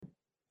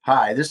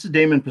Hi, this is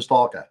Damon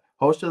Pistolka,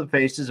 host of the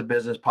Faces of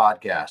Business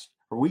podcast,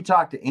 where we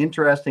talk to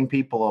interesting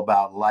people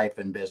about life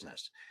and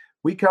business.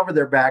 We cover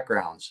their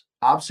backgrounds,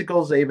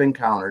 obstacles they've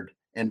encountered,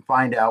 and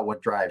find out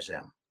what drives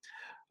them.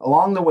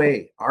 Along the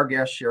way, our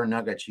guests share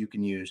nuggets you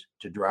can use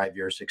to drive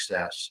your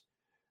success.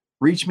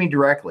 Reach me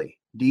directly,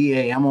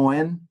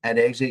 DAMON at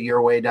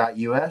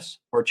exityourway.us,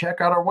 or check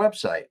out our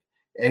website,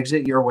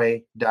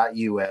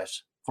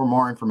 exityourway.us, for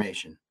more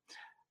information.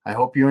 I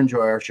hope you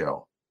enjoy our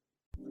show.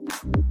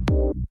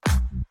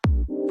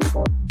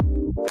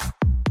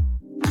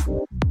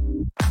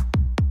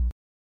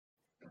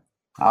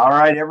 All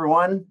right,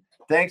 everyone.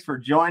 Thanks for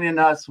joining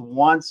us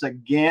once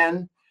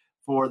again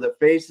for the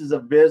Faces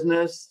of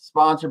Business,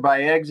 sponsored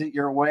by Exit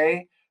Your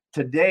Way.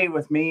 Today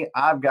with me,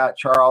 I've got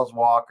Charles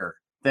Walker.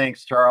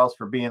 Thanks, Charles,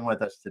 for being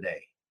with us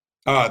today.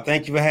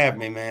 Thank you for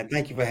having me, man.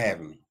 Thank you for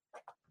having me.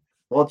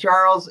 Well,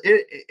 Charles,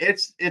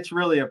 it's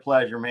really a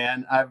pleasure,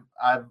 man.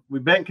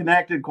 We've been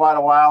connected quite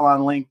a while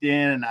on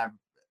LinkedIn, and I've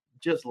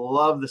just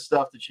love the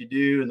stuff that you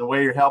do and the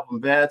way you're helping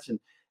vets and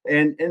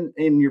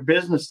your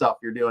business stuff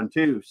you're doing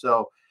too.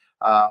 So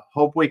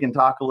hope we can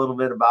talk a little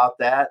bit about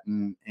that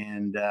and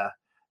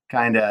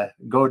kind of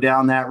go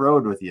down that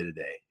road with you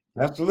today.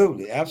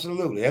 Absolutely. That's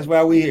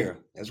why we're here.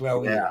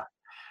 Here.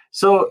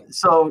 So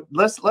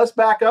let's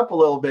back up a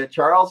little bit,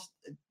 Charles.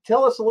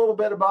 Tell us a little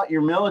bit about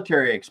your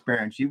military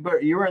experience. You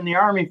were in the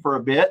Army for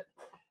a bit,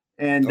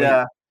 and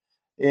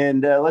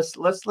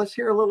let's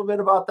hear a little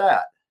bit about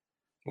that.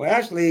 Well,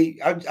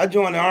 actually, I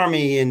joined the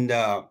Army in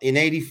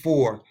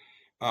 '84.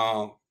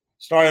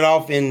 Started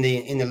off in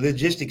the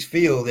logistics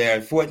field there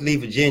at Fort Lee,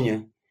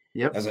 Virginia.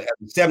 Yep. As a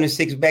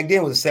 76, back then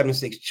it was a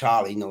 76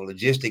 Charlie,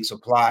 logistics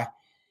supply.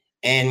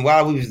 And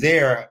while we was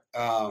there,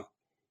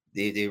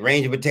 the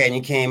Ranger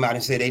Battalion came out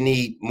and said they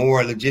need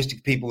more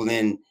logistic people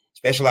in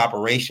special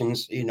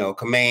operations,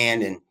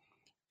 command,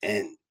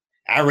 and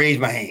I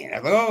raised my hand.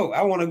 I thought,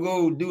 I want to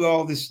go do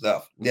all this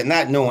stuff. They're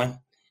not knowing.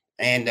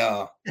 And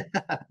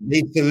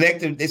they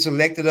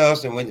selected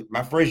us. And when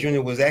my first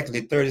unit was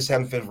actually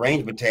 37th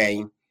Ranger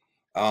Battalion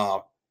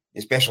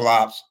in special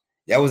ops.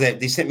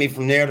 They sent me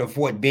from there to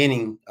Fort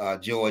Benning,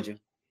 Georgia.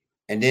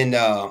 And then,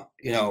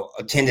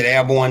 attended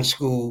airborne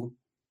school.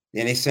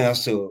 Then they sent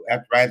us to,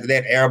 after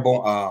that,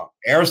 airborne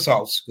air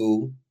assault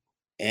school.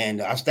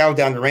 And I started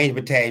down the Ranger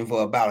Battalion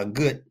for about a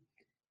good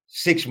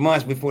 6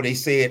 months before they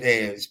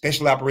said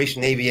Special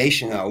Operation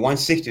Aviation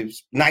 160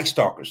 Night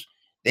Stalkers.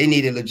 They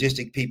needed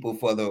logistic people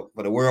for the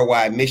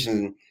worldwide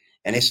mission,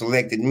 and they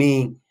selected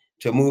me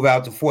to move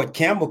out to Fort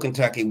Campbell,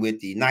 Kentucky, with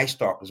the Night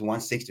Stalkers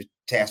 160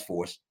 Task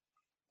Force.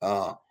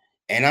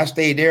 And I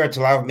stayed there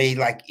until I made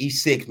like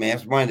E6, man.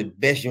 It's one of the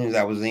best units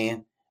I was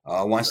in,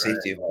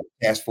 160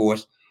 Task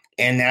Force.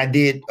 And I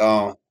did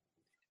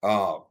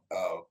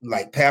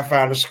like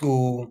Pathfinder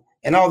School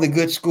and all the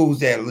good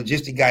schools that a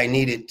logistic guy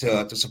needed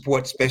to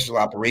support special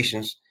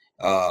operations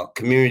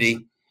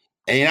community.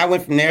 And I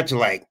went from there to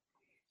like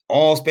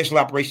all special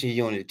operations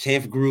unit,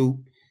 10th group,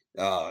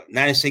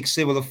 96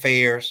 civil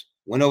affairs,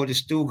 went over to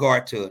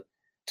Stuttgart to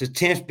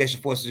 10th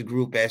Special Forces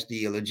Group as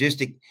the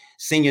logistic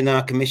senior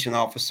non-commissioned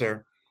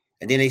officer.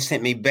 And then they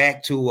sent me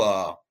back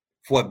to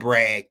Fort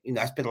Bragg.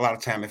 I spent a lot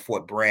of time at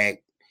Fort Bragg.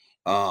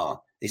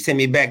 They sent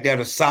me back there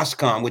to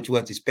SOSCOM, which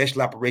was the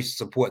Special Operations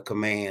Support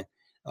Command.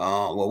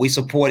 We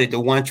supported the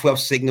 112th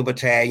Signal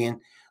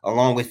Battalion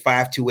along with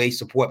 528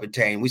 Support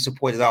Battalion. We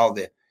supported all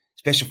the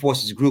Special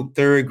Forces Group,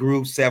 3rd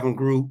Group, 7th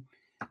Group,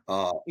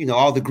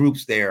 all the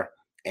groups there.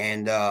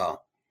 And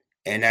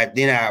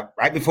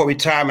right before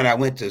retirement, I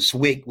went to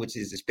SWIC, which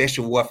is the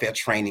Special Warfare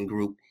Training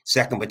Group,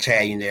 2nd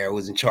Battalion there. I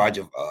was in charge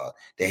of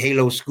the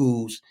Halo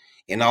schools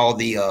and all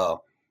the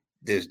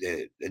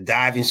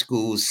diving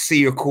schools,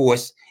 SEER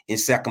course in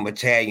 2nd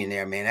Battalion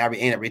there, man. I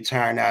ended up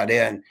retiring out of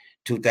there in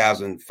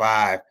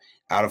 2005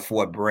 out of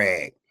Fort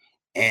Bragg.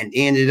 And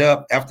ended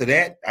up, after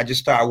that, I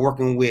just started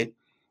working with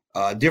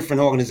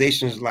different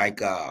organizations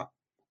like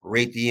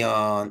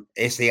Raytheon,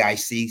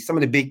 SAIC, some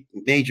of the big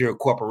major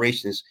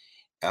corporations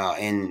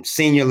in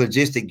senior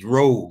logistic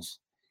roles.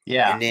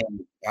 Yeah. And then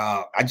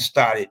I just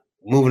started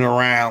moving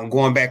around,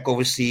 going back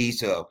overseas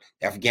to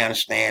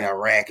Afghanistan,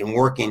 Iraq, and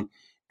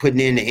putting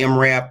in the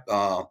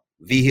MRAP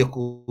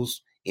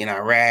vehicles in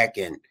Iraq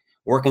and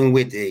working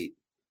with the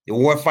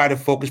Warfighter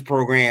Focus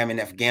Program in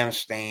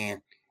Afghanistan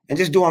and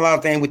just doing a lot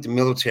of things with the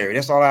military.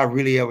 That's all I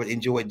really ever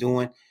enjoyed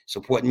doing,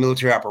 supporting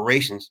military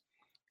operations.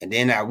 And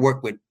then I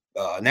work with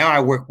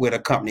a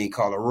company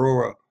called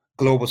Aroura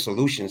Global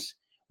Solutions,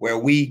 where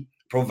we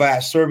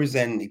provide service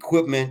and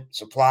equipment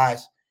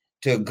supplies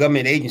to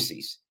government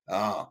agencies,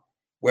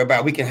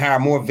 whereby we can hire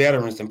more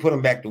veterans and put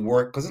them back to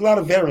work. Because a lot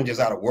of veterans just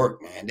out of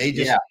work, man.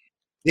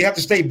 They have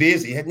to stay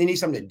busy. They need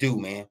something to do,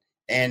 man.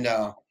 And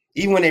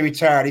even when they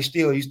retire, they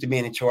still used to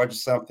being in charge of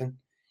something.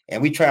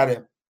 And we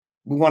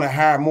want to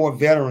hire more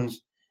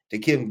veterans to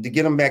get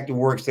them back to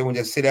work, so they won't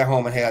just sit at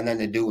home and have nothing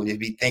to do and just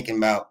be thinking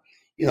about,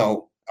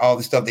 all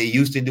the stuff they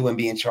used to do and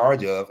be in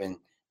charge of, and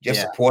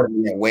just support them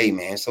in that way,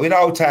 man. So it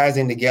all ties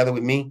in together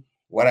with me,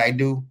 what I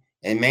do,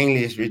 and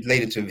mainly it's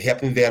related to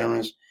helping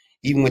veterans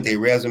even with their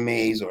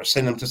resumes, or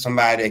send them to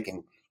somebody that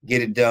can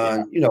get it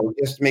done.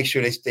 Just to make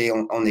sure they stay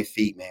on their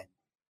feet, man.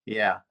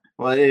 Yeah.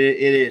 Well, it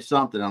is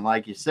something, and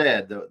like you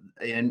said,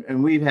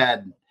 and we've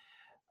had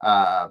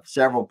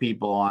several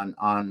people on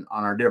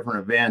our different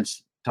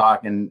events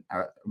talking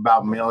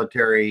about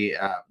military,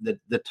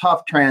 the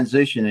tough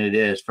transition it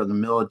is for the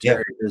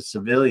military to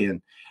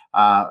civilian,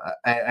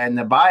 and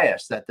the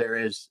bias that there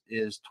is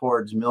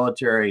towards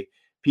military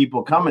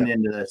people coming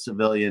into the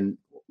civilian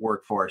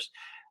workforce.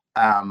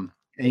 And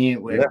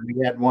we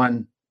had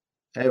one.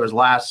 It was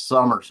last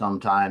summer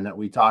sometime that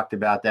we talked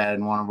about that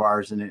in one of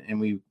ours, and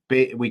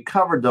we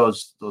covered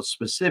those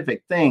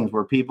specific things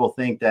where people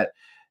think that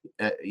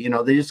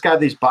they just got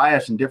these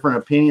bias and different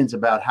opinions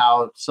about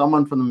how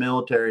someone from the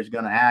military is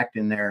going to act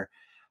in their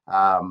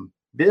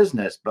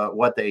business. But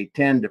what they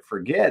tend to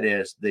forget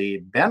is the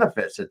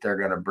benefits that they're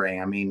going to bring.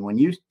 I mean, when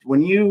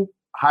you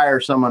hire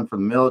someone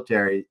from the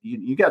military,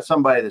 you got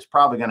somebody that's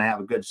probably going to have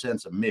a good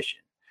sense of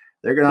mission.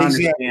 They're going to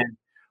understand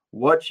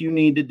what you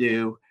need to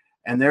do,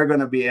 and they're going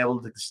to be able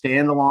to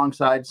stand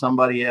alongside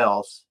somebody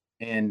else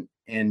and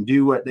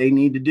do what they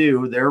need to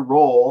do, their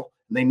role.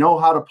 They know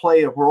how to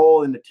play a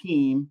role in the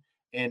team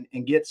and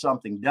get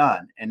something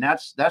done. And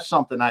that's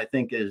something I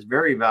think is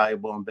very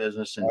valuable in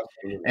business,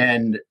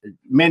 and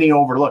many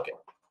overlook it.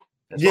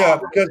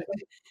 Because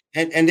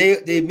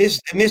they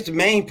missed the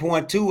main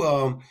point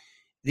too.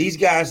 These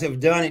guys have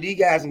done it. These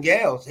guys and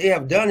gals, they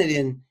have done it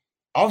in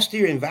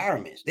austere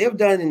environments. They have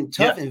done it in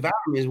tough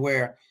environments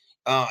where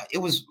it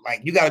was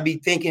like you got to be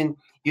thinking,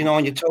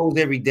 on your toes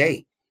every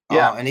day.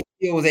 And they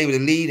still was able to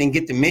lead and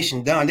get the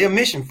mission done. They're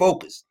mission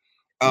focused.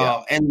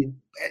 And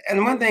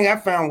one thing I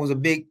found was a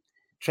big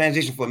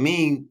transition for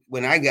me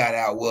when I got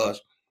out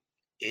was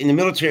in the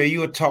military,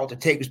 you were taught to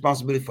take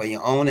responsibility for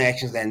your own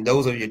actions and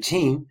those of your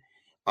team.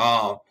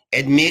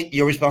 Admit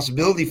your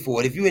responsibility for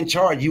it. If you're in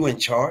charge, you're in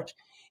charge.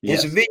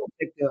 Yes. In the civilian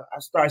sector, I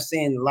started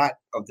seeing a lot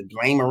of the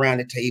blame around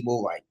the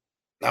table, like,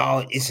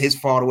 "Oh, it's his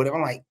fault" or whatever.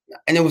 I'm like,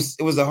 and it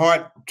was a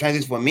hard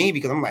transition for me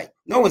because I'm like,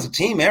 no, it's a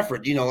team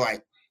effort.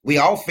 Like we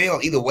all fail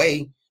either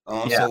way.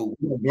 So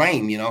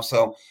blame.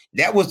 So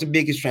that was the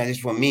biggest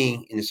transition for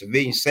me in the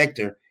civilian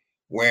sector,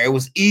 where it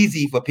was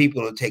easy for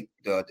people to take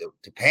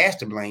to pass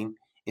the blame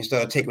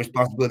instead of take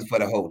responsibility for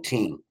the whole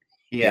team.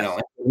 In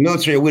the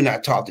military, we're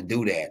not taught to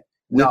do that.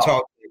 We're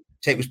taught to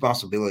take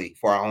responsibility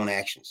for our own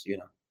actions.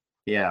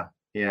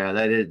 Yeah,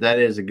 that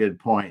is a good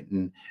point,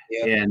 and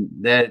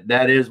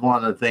that is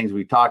one of the things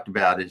we talked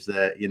about is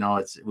that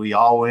it's we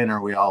all win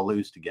or we all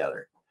lose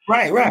together.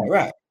 Right,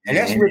 and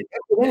that's with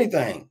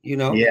anything.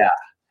 Yeah.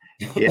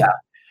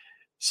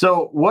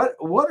 So what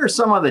are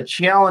some of the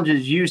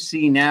challenges you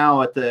see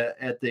now at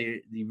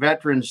the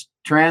veterans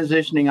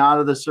transitioning out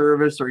of the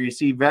service, or you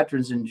see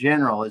veterans in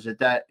general? Is it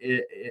that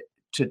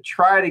to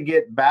try to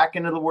get back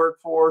into the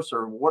workforce,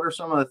 or what are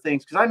some of the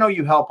things? Because I know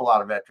you help a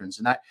lot of veterans,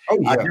 and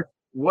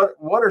what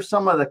are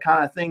some of the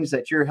kind of things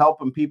that you're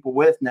helping people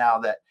with now,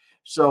 that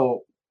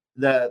so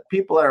the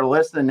people that are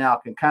listening now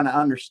can kind of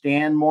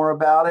understand more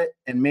about it,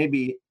 and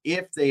maybe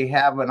if they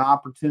have an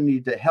opportunity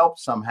to help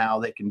somehow,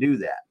 they can do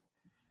that?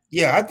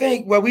 Yeah, I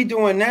think what we're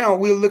doing now,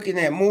 we're looking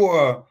at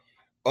more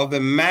of the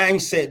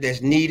mindset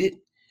that's needed.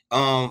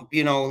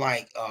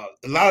 Like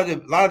a lot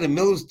of the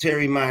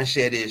military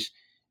mindset is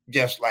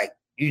just like,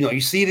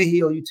 you see the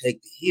hill, you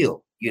take the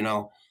hill,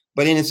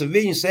 But in the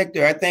civilian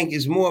sector, I think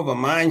it's more of a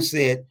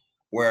mindset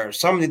where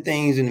some of the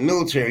things in the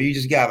military, you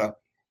just gotta,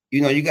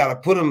 you gotta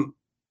put them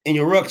in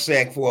your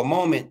rucksack for a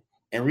moment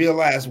and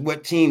realize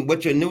what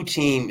your new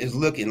team is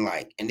looking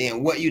like, and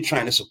then what you're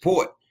trying to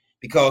support.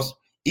 Because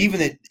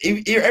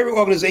every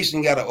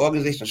organization got an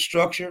organizational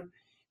structure,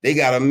 they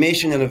got a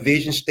mission and a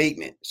vision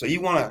statement. So you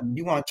want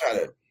to try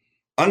to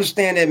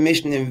understand that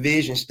mission and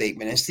vision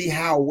statement and see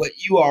how what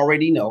you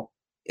already know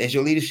as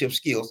your leadership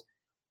skills,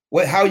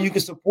 how you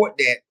can support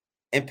that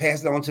and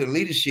pass it on to the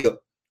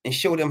leadership and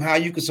show them how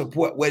you can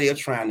support where they're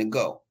trying to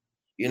go.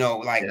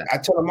 I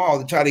tell them all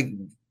to try to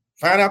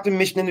find out the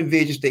mission and the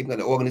vision statement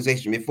of the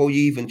organization before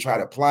you even try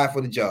to apply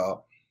for the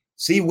job.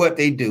 See what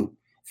they do.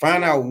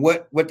 Find out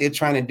what they're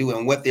trying to do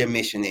and what their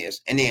mission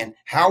is. And then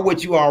how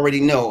what you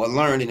already know or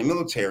learned in the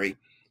military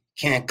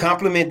can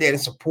complement that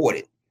and support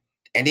it.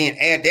 And then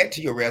add that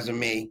to your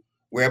resume,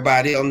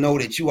 whereby they'll know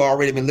that you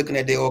already been looking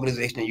at their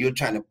organization and you're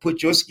trying to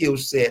put your skill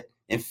set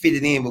and fit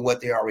it in with what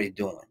they're already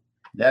doing.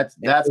 That's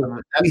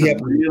a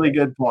really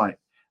good point.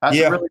 That's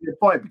a really good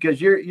point,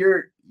 because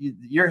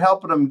you're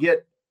helping them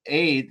get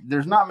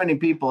there's not many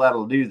people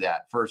that'll do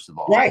that, first of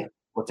all. Right.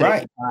 Will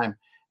take time.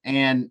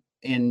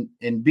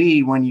 And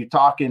B, when you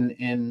talk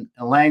in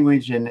a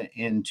language and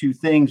in two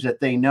things that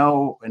they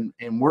know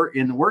and we're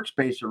in the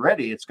workspace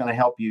already, it's going to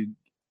help you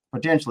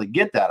potentially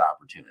get that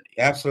opportunity.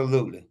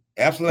 Absolutely.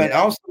 And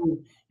also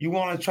you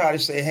want to try to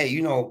say, hey,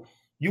 you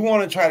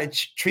want to try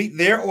to treat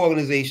their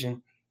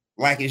organization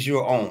like it's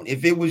your own.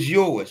 If it was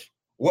yours,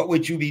 what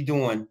would you be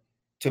doing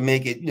to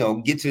make it,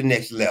 get to the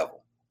next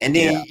level? And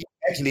then you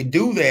actually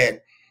do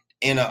that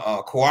in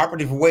a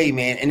cooperative way,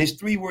 man. And there's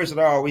three words that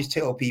I always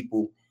tell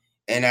people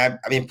And I've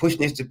been pushing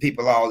this to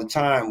people all the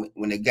time.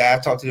 When the guy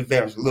talk to the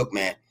veterans, look,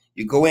 man,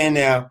 you go in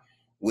now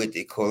with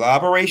the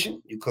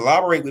collaboration, you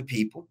collaborate with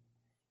people,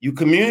 you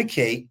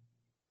communicate,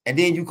 and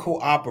then you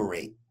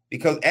cooperate.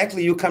 Because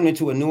actually you're coming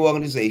into a new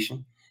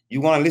organization.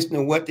 You want to listen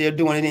to what they're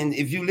doing. And then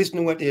if you listen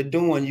to what they're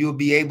doing, you'll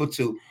be able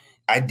to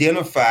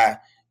identify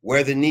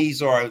where the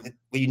needs are,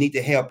 where you need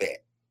to help at.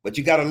 But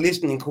you got to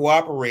listen and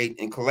cooperate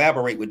and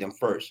collaborate with them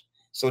first.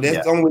 So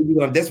that's the only way you're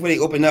gonna, that's where they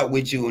open up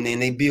with you, and then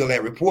they build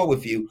that rapport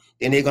with you,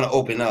 then they're gonna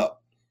open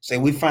up. Say,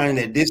 we find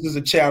that this is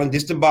a challenge,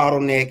 this is the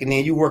bottleneck, and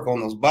then you work on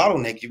those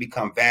bottlenecks, you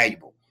become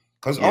valuable.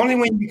 Because only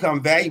when you become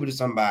valuable to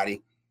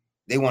somebody,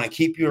 they want to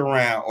keep you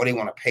around or they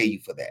want to pay you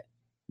for that.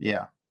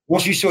 Yeah.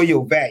 Once you show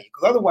your value,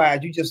 because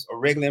otherwise you're just a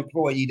regular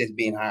employee that's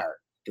being hired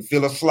to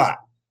fill a slot.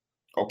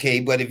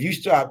 Okay, but if you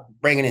start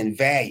bringing in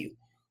value,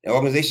 the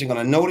organization is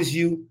going to notice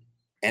you,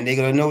 and they're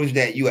going to notice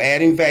that you're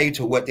adding value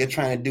to what they're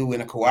trying to do in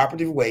a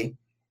cooperative way.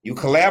 You're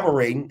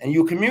collaborating and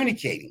you're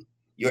communicating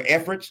your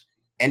efforts,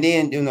 and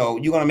then you're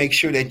going to make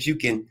sure that you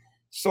can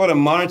sort of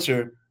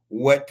monitor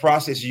what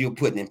processes you're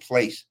putting in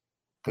place.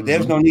 Because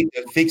there's no need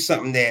to fix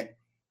something that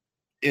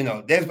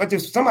there's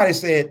what somebody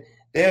said.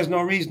 There's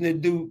no reason to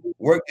do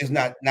work that's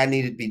not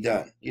needed to be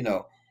done.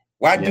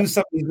 Why do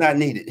something that's not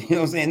needed? You know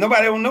what I'm saying?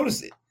 Nobody will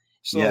notice it.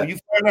 So you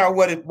find out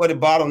what the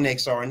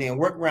bottlenecks are, and then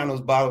work around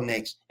those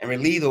bottlenecks and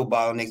relieve those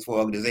bottlenecks for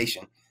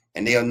organization,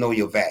 and they'll know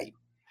your value.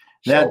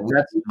 That's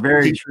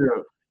very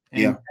true.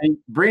 And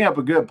bring up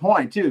a good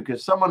point too,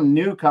 because someone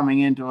new coming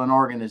into an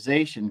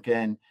organization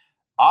can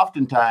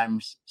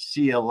oftentimes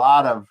see a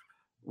lot of,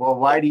 well,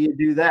 why do you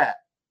do that?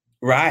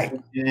 Right.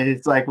 And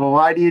it's like, well,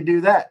 why do you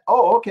do that?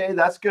 Oh, okay,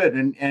 that's good.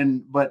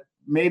 But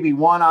maybe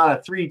 1 out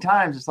of 3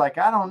 times, it's like,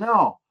 I don't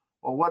know.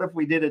 Well, what if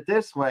we did it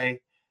this way?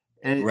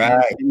 And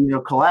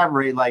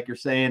collaborate, like you're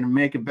saying, and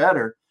make it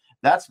better.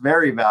 That's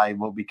very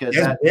valuable, because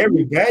that's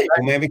very valuable,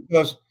 man,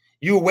 because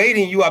you're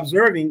waiting, you're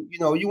observing,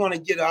 you want to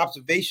get an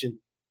observation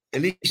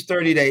at least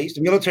 30 days.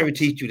 The military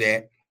teach you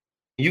that.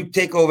 You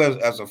take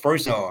over as a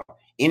first or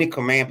any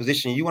command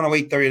position, you want to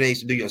wait 30 days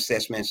to do your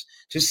assessments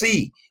to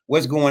see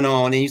what's going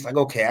on. And it's like,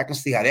 okay, I can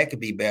see how that could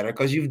be better,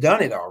 because you've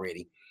done it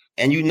already.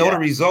 And the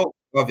result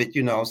of it,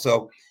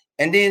 So,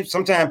 and then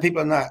sometimes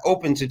people are not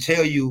open to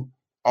tell you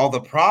all the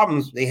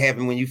problems they have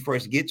when you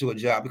first get to a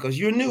job, because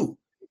you're new.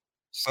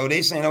 So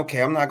they're saying,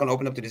 okay, I'm not going to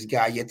open up to this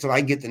guy yet till I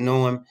get to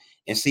know him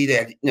and see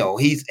that,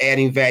 he's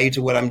adding value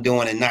to what I'm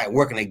doing and not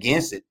working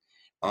against it.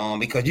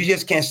 Because you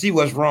just can't see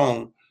what's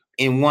wrong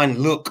in one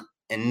look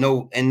and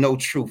no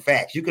true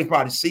facts. You can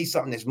probably see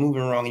something that's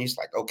moving wrong, and you're just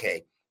like,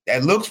 okay,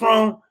 that looks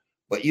wrong,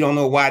 but you don't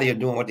know why they're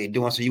doing what they're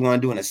doing. So you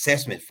want to do an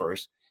assessment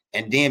first,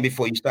 and then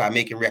before you start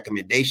making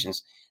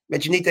recommendations.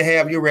 But you need to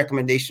have your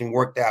recommendation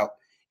worked out,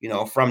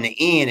 from the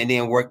end, and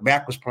then work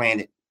backwards, plan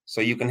it,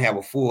 so you can have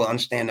a full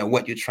understanding of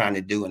what you're trying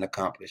to do and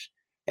accomplish,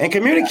 and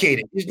communicate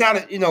it. It's not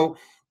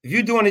if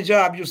you're doing a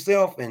job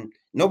yourself and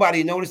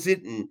nobody notices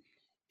it, and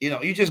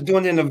you're just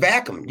doing it in a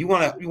vacuum. You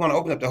want to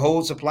open up the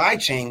whole supply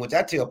chain, which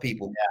I tell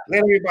people, let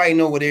everybody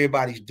know what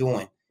everybody's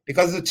doing,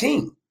 because it's a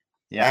team.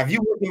 Yeah. Now, if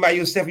you're working by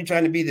yourself, you're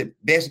trying to be the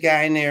best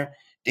guy in there,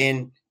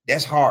 then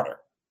that's harder.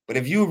 But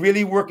if you're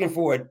really working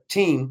for a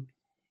team,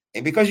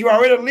 and because you're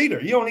already a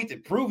leader, you don't need to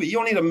prove it. You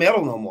don't need a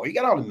medal no more. You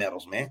got all the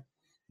medals, man.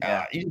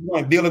 Yeah. You just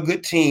want to build a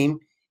good team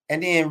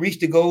and then reach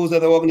the goals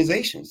of the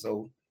organization.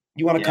 So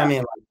you want to come in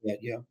like that.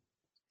 Yeah.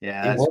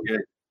 Yeah, that's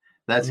good.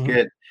 That's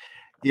good.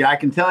 Yeah, I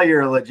can tell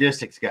you're a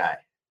logistics guy.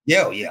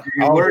 Yeah. You're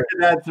working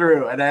that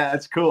through, and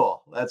that's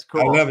cool. That's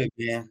cool. I love it,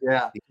 man.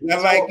 Yeah.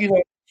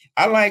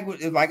 I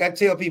like I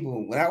tell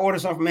people, when I order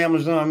something from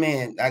Amazon,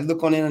 man, I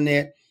look on the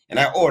internet and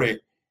I order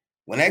it.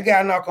 When that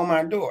guy knock on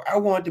my door, I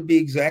want it to be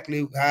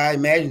exactly how I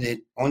imagined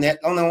it on the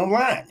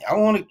online.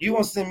 You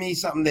want to send me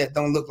something that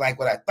don't look like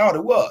what I thought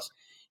it was.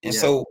 And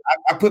so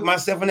I put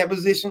myself in that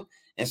position.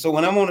 And so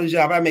when I'm on a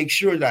job, I make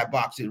sure that I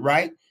box it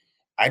right.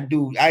 I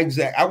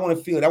want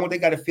to feel it. They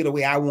got to feel the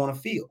way I want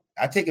to feel.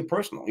 I take it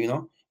personal,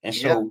 And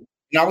so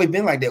it's always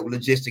been like that with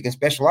logistics and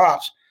special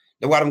ops.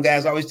 That's why them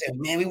guys always tell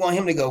me, man, we want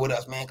him to go with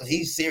us, man, because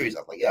he's serious.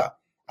 I'm like, yeah,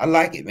 I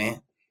like it,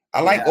 man. I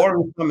like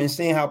ordering from and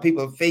seeing how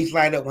people face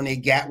light up when they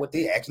got what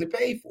they actually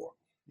paid for.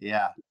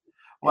 Yeah.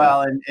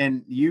 Well,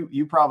 and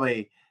you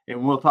probably,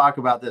 and we'll talk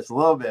about this a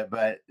little bit,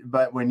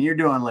 but when you're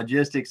doing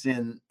logistics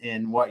in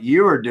what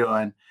you were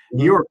doing,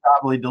 you were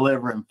probably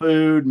delivering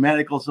food,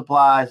 medical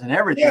supplies, and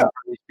everything for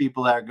these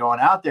people that are going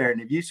out there. And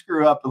if you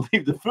screw up and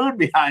leave the food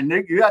behind,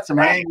 you got some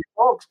angry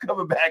folks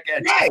coming back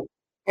at you. Right.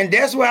 And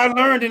that's what I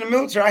learned in the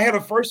military. I had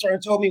a first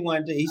sergeant told me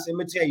one day, he said,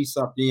 let me tell you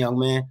something, young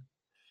man.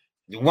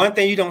 The one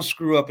thing you don't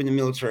screw up in the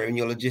military in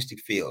your logistic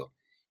field,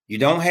 you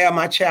don't have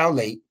my chow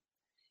late,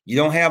 you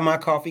don't have my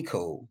coffee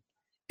cold,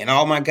 and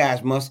all my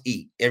guys must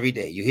eat every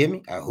day. You hear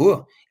me?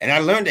 And I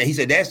learned that. He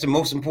said, that's the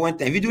most important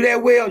thing. If you do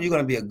that well, you're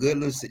going to be a good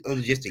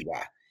logistic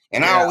guy.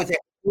 And I always had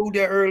food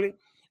there early.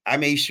 I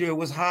made sure it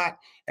was hot,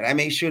 and I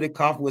made sure the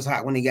coffee was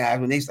hot when they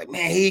like,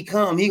 man, here he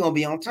come, he going to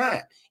be on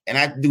time. And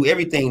I do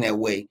everything that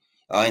way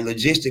in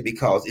logistic,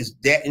 because it's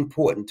that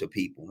important to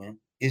people, man.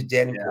 It's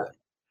that important.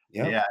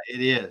 Yeah, it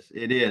is.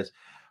 It is.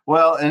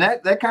 Well, and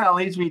that kind of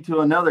leads me to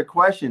another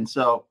question.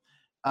 So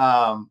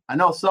I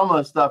know some of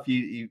the stuff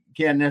you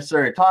can't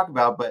necessarily talk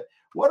about, but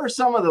what are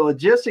some of the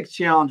logistics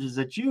challenges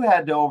that you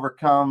had to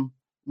overcome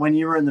when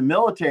you were in the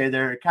military that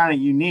are kind of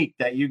unique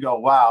that you go,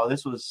 wow,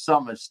 this was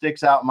something that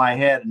sticks out in my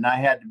head, and I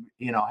had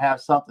to,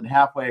 have something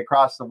halfway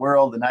across the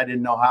world, and I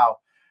didn't know how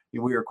we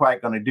were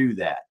quite going to do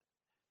that.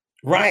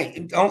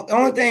 Right. The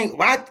only thing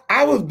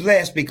I was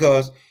blessed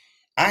because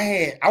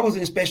I was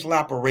in special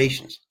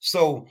operations,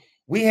 so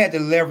we had the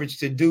leverage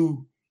to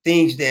do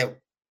things that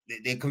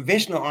the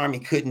conventional army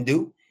couldn't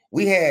do.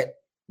 We had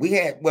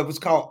what was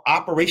called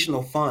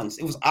operational funds.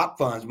 It was op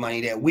funds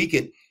money that we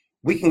can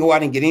go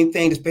out and get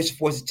anything the special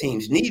forces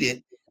teams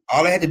needed.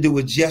 All I had to do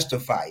was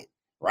justify it,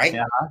 right?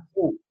 Yeah.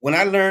 So when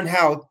I learned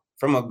how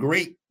from a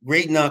great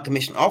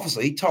non-commissioned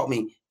officer, he taught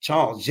me,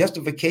 Charles,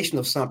 justification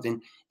of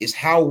something is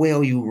how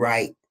well you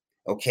write.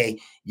 Okay,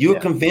 you're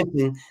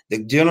convincing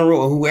the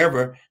general or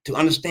whoever to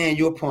understand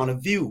your point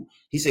of view.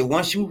 He said,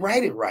 once you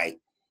write it right,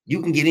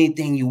 you can get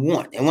anything you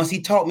want. And once he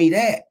taught me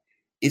that,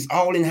 it's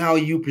all in how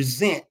you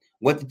present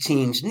what the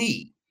teams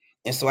need.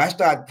 And so I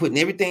started putting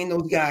everything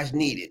those guys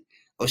needed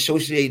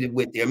associated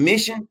with their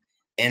mission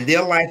and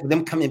their life, with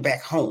them coming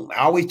back home.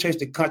 I always trust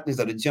the companies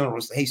of the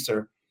generals. Say, hey,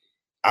 sir,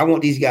 I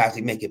want these guys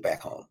to make it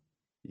back home.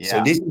 Yeah.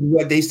 So this is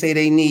what they say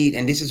they need,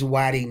 and this is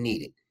why they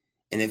need it.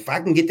 And if I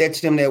can get that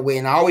to them that way,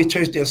 and I always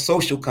trust their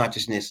social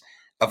consciousness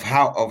of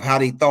how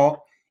they thought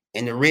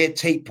and the red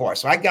tape part.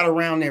 So I got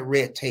around that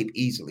red tape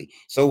easily.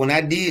 So when I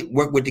did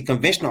work with the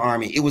conventional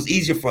army, it was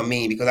easier for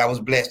me because I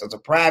was blessed as a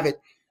private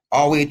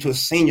all the way to a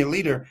senior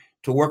leader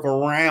to work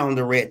around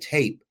the red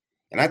tape.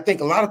 And I think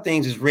a lot of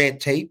things is red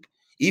tape,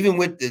 even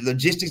with the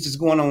logistics that's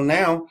going on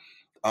now,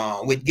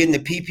 with getting the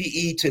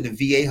PPE to the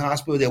VA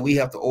hospital that we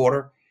have to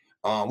order.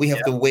 We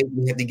have to wait.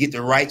 We have to get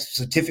the right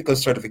certificate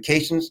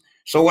certifications.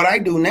 So what I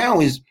do now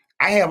is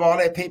I have all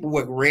that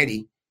paperwork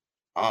ready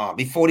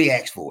before they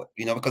ask for it,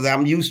 because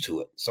I'm used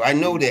to it. So I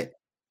know that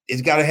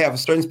it's got to have a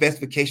certain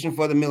specification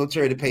for the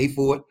military to pay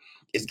for it.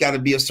 It's got to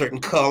be a certain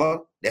color.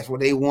 That's what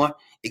they want.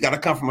 It got to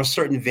come from a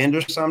certain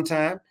vendor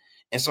sometime.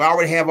 And so I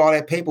already have all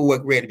that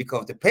paperwork ready,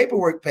 because if the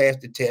paperwork passed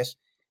the test,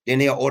 then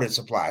they'll order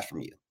supplies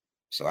from you.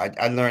 So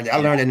I learned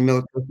in the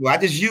military. So I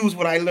just use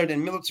what I learned in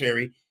the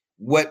military,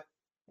 what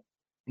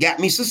got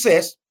me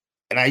success,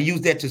 and I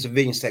use that to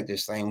civilian sector the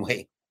same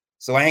way.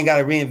 So I ain't got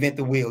to reinvent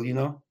the wheel,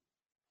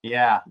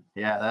 Yeah,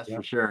 that's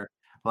for sure.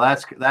 Well,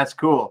 that's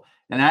cool.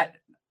 And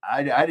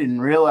I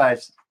didn't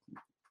realize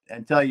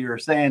until you were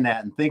saying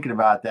that and thinking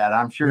about that.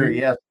 I'm sure,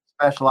 yes,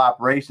 special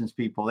operations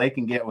people, they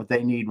can get what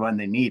they need when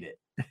they need it.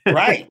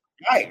 Right.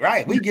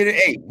 We get it.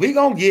 Hey, we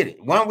gonna get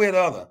it one way or the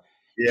other.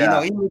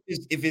 Yeah. Even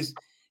if it's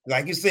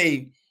like you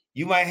say,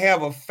 you might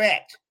have a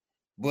fact,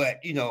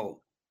 but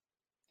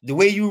the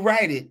way you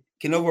write it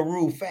can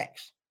overrule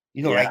facts.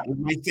 Like you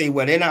might say,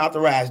 well, they're not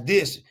authorized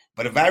this,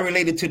 but if I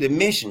relate it to the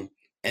mission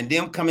and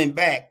them coming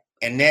back,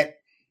 and that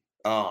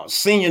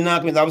senior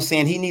non-commissioned, I was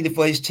saying he needed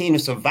for his team to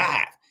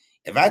survive.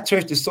 If I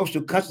trust the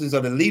social consciousness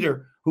of the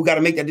leader who got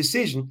to make that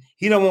decision,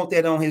 he don't want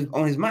that on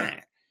his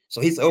mind.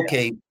 So he's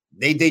okay.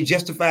 They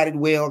justified it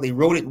well. They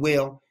wrote it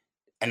well,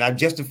 and I'm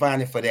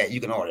justifying it for that. You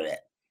can order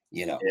that.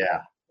 Yeah.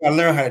 I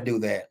learned how to do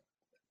that.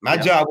 My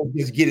job was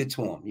just get it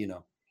to them.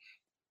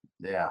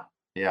 Yeah.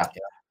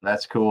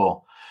 That's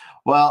cool.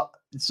 Well,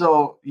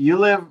 so you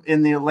live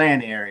in the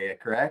Atlanta area,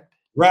 correct?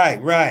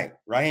 Right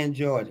in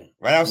Georgia,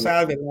 right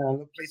outside of Atlanta, a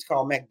little place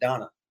called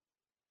McDonough.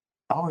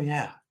 Oh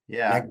yeah.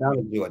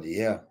 McDonough, Georgia.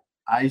 Yeah.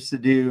 I used to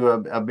do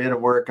a bit of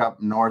work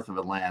up north of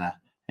Atlanta,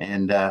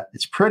 and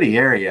it's a pretty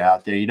area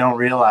out there. You don't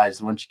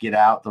realize once you get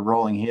out the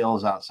rolling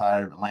hills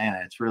outside of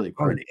Atlanta, it's really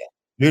pretty. Oh, yeah.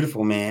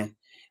 Beautiful, man.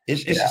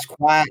 It's just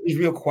quiet. It's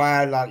real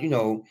quiet. A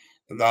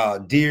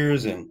lot,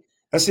 deers, and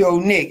let's see,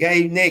 old Nick.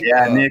 Hey, Nick.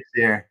 Yeah, Nick's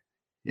here.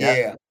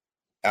 Yeah.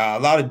 A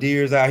lot of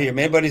deers out here,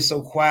 man. But it's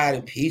so quiet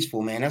and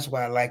peaceful, man. That's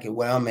why I like it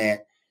where I'm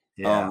at.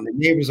 The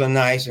neighbors are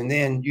nice, and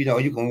then you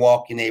can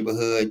walk your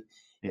neighborhood.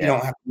 You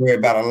don't have to worry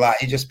about a lot.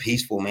 It's just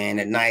peaceful, man.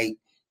 At night,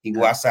 you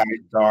go outside,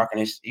 it's dark,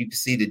 and you can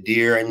see the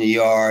deer in the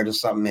yard or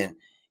something, and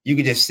you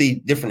can just see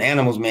different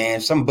animals,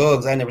 man. Some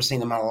bugs I never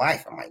seen in my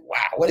life. I'm like,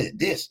 wow, what is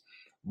this?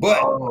 But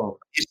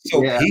it's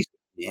so peaceful,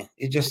 man.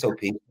 It's just so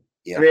peaceful.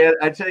 Yeah. I mean,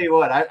 I tell you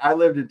what, I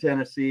lived in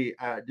Tennessee,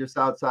 just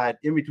outside,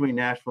 in between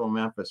Nashville and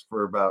Memphis,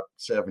 for about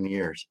 7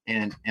 years,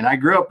 and I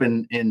grew up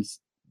in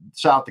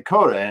South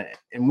Dakota,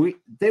 and we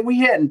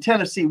had in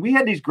Tennessee, we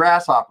had these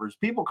grasshoppers.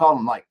 People call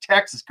them like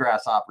Texas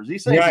grasshoppers.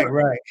 These things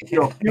were, a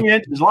few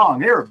inches long.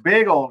 They were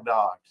big old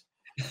dogs.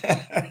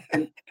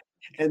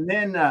 and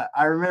then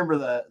I remember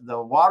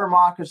the water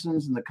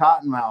moccasins and the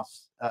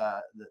cottonmouths.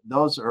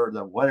 Those are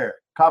the whatever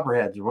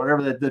copperheads or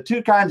whatever, the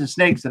two kinds of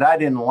snakes that I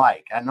didn't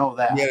like. I know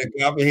that. Yeah, the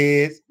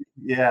copperheads.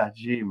 Yeah,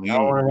 gee, man. I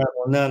don't want to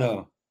have none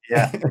of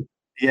them.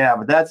 Yeah,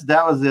 but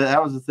that was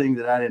the thing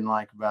that I didn't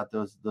like about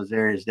those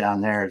areas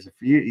down there. Is if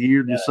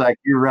you're just like,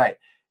 you're right.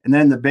 And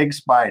then the big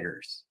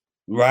spiders.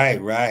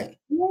 Right.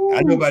 Woo.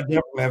 I know about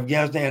them from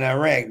Afghanistan and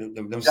Iraq.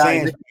 Them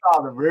sand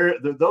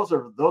those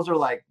are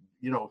like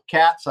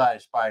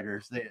cat-sized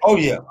spiders. Oh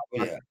yeah.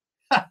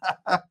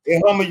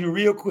 They humble you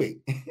real quick.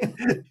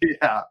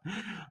 Yeah.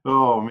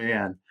 Oh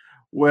man.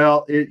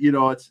 Well,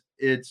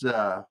 it's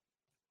an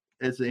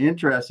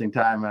interesting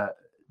time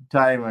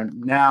and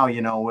now,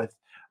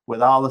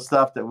 with all the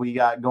stuff that we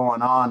got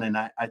going on. And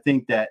I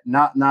think that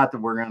not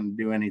that we're going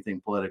to do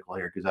anything political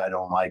here, because I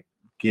don't like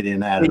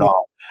getting that at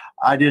all.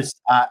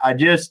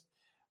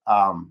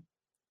 Um,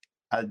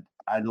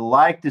 I'd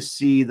like to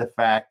see the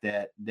fact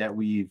that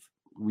we've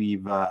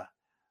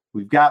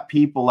got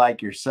people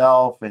like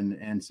yourself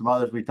and some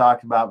others we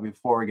talked about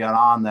before we got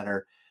on that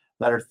are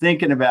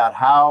thinking about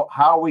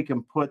how we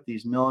can put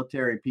these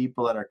military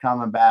people that are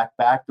coming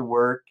back to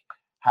work,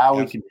 how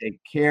we can take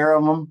care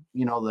of them,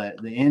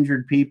 the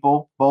injured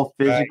people, both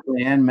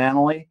physically and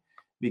mentally,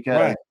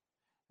 because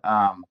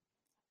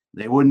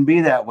they wouldn't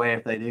be that way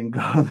if they didn't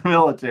go to the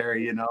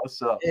military,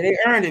 so. Yeah, they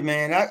earned it,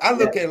 man. I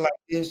look at it like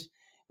this.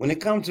 When it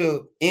comes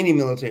to any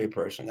military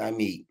person I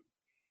meet,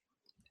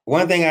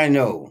 one thing I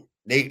know,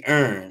 they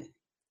earn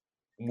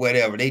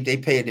whatever. They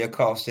paid their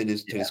cost to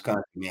this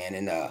country, man.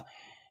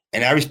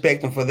 And I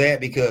respect them for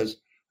that, because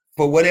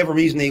for whatever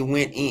reason they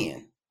went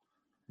in,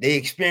 they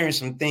experienced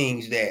some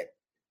things that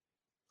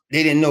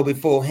they didn't know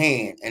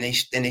beforehand, and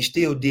they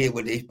still did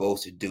what they're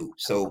supposed to do.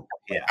 So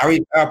I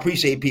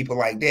appreciate people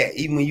like that,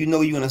 even when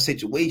you're in a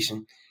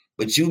situation,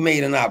 but you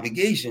made an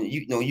obligation.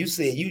 You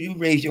said you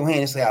raised your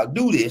hand and say, "I'll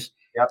do this,"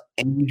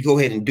 and you go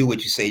ahead and do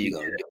what you say you're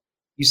gonna do.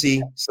 You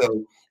see,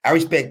 so I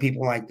respect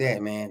people like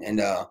that, man,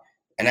 and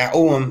I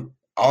owe them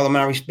all of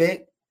my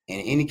respect,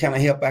 and any kind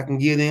of help I can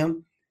give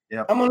them,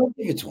 I'm gonna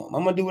give it to them.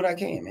 I'm gonna do what I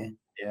can, man.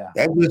 Yeah,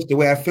 That's just the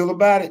way I feel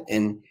about it,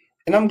 and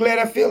I'm glad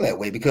I feel that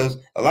way, because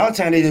a lot of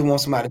times they just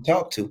want somebody to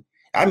talk to.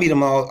 I meet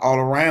them all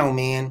around,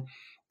 man.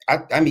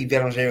 I meet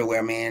veterans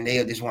everywhere, man.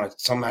 They just want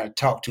somebody to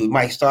talk to. It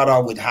might start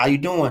off with, "How you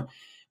doing?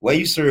 Where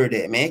you served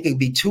at?" Man, it could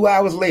be 2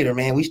 hours later,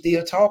 man. We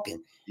still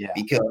talking,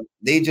 because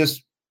we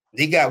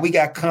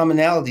got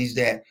commonalities,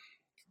 that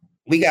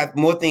we got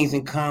more things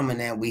in common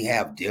than we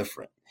have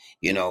different.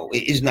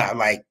 It's not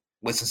like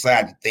what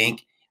society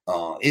think.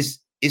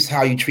 It's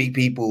how you treat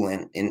people,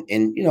 and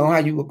how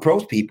you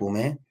approach people,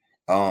 man.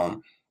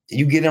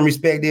 You give them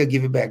respect, they'll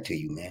give it back to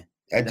you, man.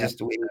 That's just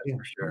the way it is.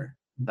 For sure.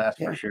 That's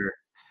for sure.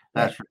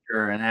 That's for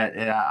sure. And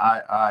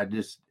I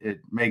just, it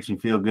makes me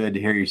feel good to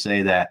hear you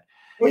say that.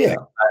 Oh yeah.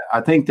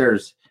 I think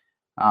there's,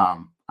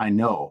 I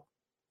know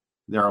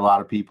there are a lot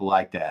of people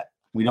like that.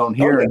 We don't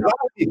hear a lot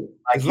of people.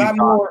 Like, a lot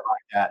more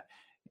like that.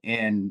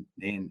 And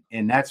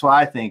that's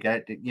why I think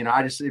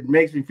it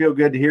makes me feel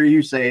good to hear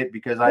you say it,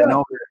 because I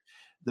know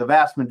the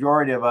vast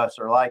majority of us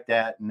are like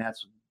that. And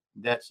that's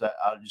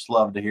I just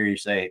love to hear you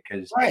say it,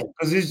 because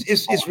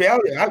it's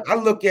reality. I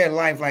look at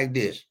life like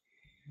this.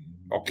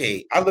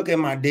 Okay, I look at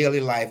my daily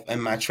life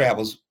and my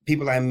travels,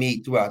 people I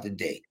meet throughout the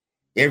day,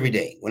 every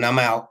day when I'm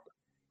out.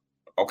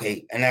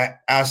 Okay, and I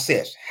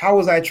assess, how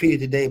was I treated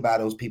today by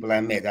those people I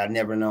met that I'd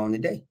never known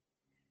today?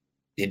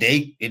 Did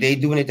they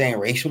do anything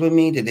racial to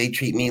me? Did they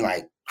treat me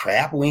like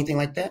crap or anything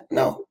like that?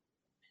 No.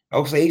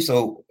 Okay,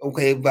 so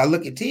if I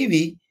look at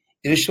TV,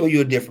 it'll show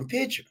you a different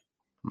picture.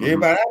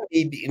 Everybody,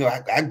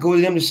 I go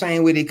to them the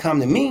same way they come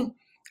to me.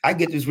 I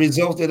get this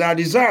result that I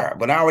desire,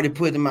 but I already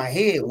put in my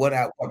head what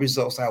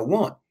results I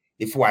want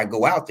before I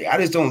go out there. I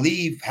just don't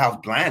leave house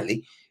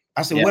blindly.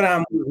 I said, what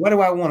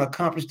do I want to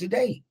accomplish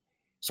today?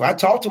 So I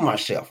talk to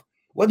myself.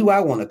 What do I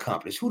want to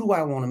accomplish? Who do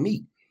I want to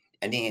meet?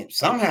 And then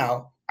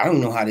somehow, I don't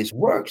know how this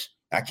works.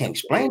 I can't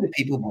explain to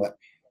people, but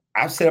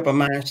I've set up a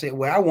mindset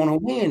where I want to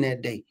win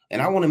that day,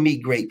 and I want to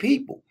meet great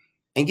people.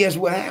 And guess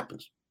what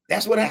happens?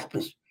 That's what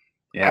happens.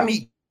 I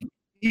meet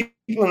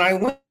people and I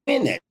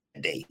win that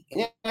day.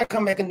 And then I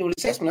come back and do an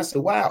assessment. I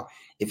said, wow,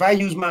 if I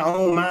use my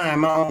own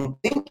mind, my own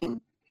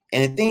thinking,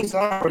 and the things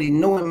I already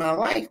know in my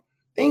life,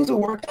 things will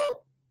work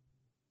out.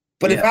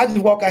 But if I just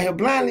walk out here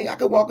blindly, I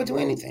could walk into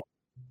anything.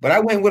 But I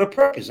went with a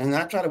purpose, and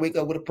I try to wake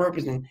up with a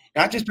purpose. And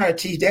I just try to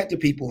teach that to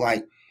people,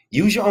 like,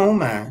 use your own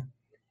mind,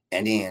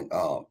 and then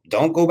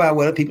don't go by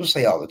what other people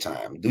say all the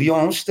time. Do your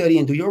own study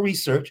and do your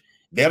research,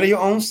 better your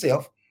own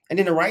self, and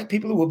then the right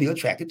people will be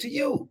attracted to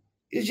you.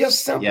 It's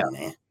just simple,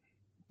 man.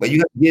 But you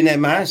have to get in that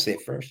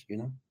mindset first,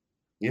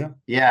 Yeah.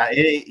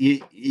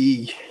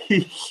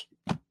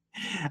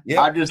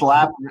 I'm just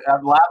laughing.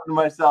 I'm laughing to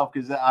myself,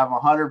 because I'm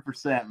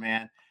 100%,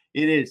 man.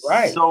 It is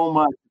so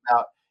much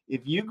about,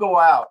 if you go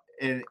out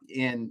and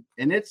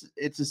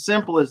it's as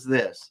simple as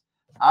this.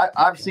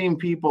 I've seen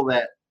people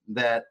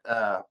that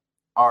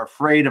are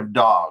afraid of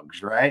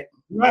dogs, right?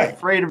 They're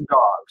afraid of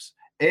dogs.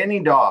 Any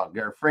dog,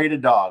 they're afraid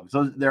of dogs.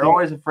 They're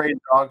always afraid of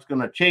dogs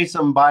going to chase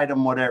them, bite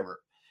them, whatever.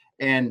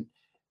 And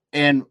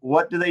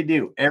what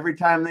do? Every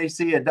time they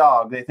see a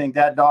dog, they think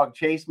that dog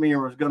chased me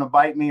or was going to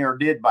bite me or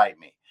did bite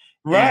me.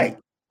 Right.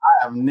 And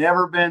I have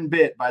never been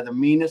bit by the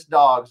meanest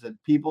dogs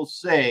that people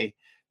say,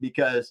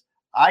 because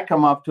I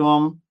come up to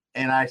them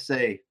and I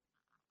say,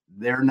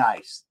 they're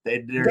nice.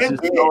 There's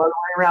just no other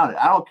way around it.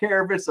 I don't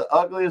care if it's the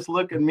ugliest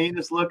looking,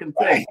 meanest looking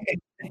thing.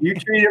 You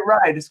treat it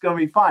right, it's going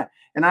to be fine.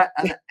 And I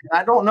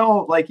don't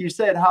know, like you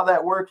said, how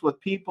that works with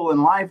people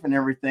in life and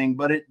everything,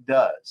 but it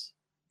does.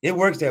 It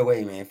works that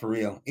way, man, for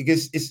real.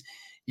 It's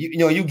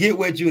you get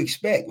what you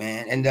expect,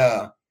 man. And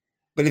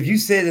but if you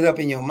set it up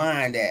in your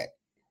mind that,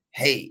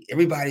 hey,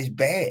 everybody's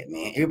bad,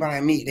 man. Everybody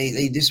I meet,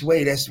 they this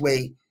way, that's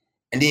way.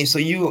 And then so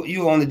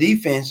you on the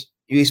defense,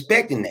 you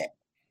expecting that.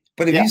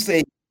 But if Yeah. you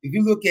say, if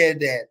you look at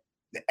that,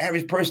 the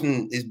average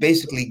person is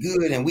basically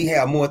good and we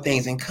have more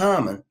things in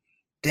common,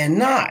 they're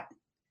not.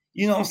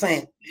 You know what I'm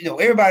saying?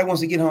 Everybody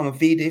wants to get home and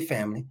feed their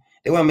family.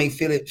 They want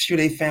to sure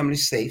their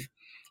family's safe.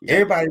 Yep.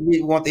 Everybody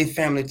really want their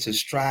family to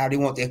strive. They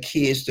want their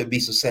kids to be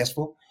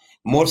successful,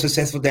 more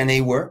successful than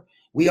they were.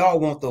 We all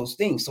want those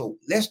things. So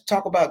let's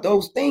talk about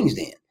those things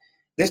then.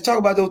 Let's talk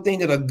about those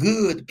things that are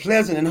good,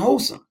 pleasant, and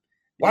wholesome.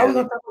 Why are we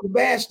going to talk about the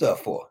bad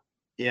stuff for?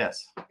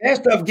 Yes. Bad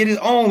stuff get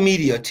its own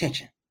media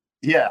attention.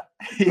 Yeah.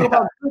 Talk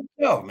about good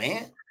stuff,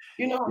 man.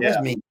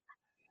 That's me.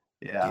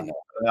 Yeah. And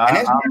I'm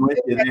that's not with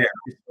you there.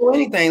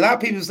 anything. A lot of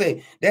people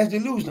say that's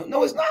delusional.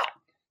 No, it's not.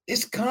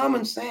 It's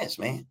common sense,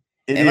 man.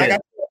 It and like is. I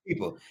tell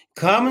people,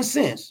 common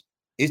sense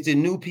is the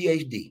new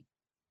PhD.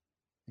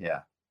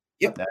 Yeah.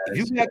 Yep.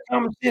 If you got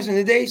common sense in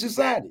today's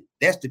society,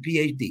 that's the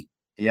PhD.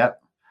 Yep.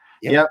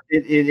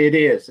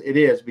 It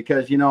is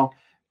because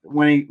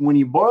when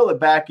you boil it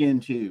back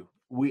into,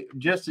 we,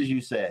 just as you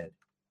said,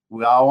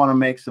 we all want to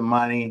make some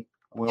money.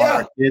 We want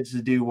our kids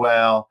to do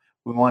well.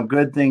 We want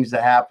good things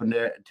to happen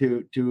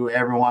to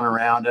everyone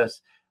around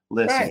us.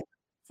 Listen,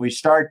 if we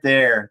start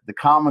there, the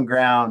common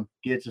ground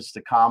gets us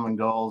to common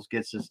goals,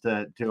 gets us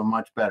to a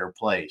much better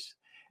place.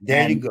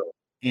 There you go.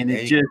 And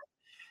it just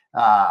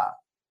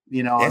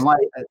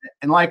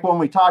and like when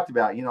we talked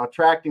about,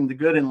 attracting the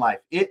good in life,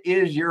 it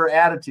is your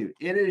attitude.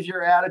 It is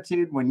your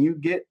attitude when you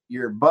get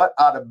your butt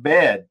out of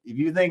bed. If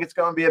you think it's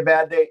going to be a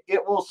bad day,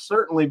 it will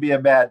certainly be a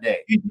bad day.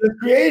 You just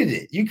created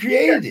it. You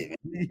created it.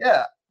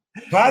 Yeah.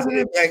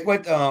 Positive, like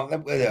what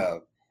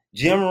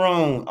Jim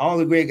Rohn, all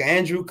the great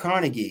Andrew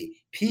Carnegie,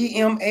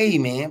 PMA,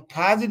 man,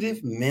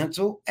 positive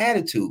mental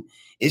attitude.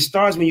 It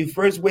starts when you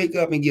first wake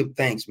up and give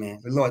thanks,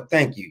 man. The Lord,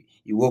 thank you.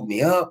 You woke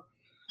me up.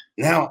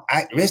 Now,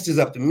 rest is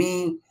up to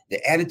me,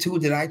 the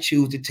attitude that I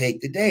choose to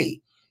take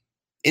today.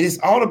 It is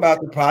all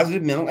about the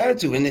positive mental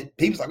attitude. And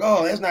people's like,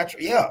 oh, that's not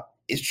true. Yeah,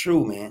 it's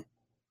true, man.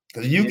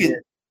 Because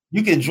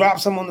you can drop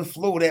some on the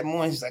floor that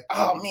morning. It's like,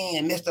 oh,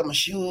 man, messed up my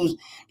shoes.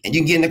 And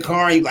you get in the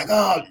car and you're like,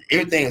 oh,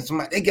 everything.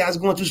 That guy's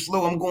going too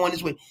slow. I'm going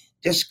this way.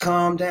 Just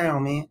calm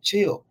down, man.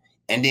 Chill.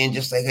 And then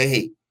just like,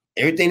 hey,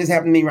 everything that's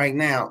happening to me right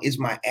now is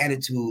my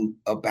attitude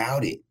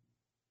about it.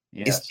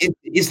 Yes.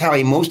 It's how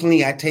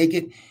emotionally I take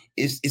it.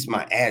 It's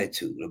my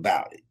attitude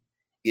about it.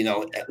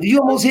 You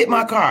almost hit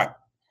my car.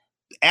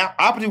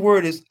 Opposite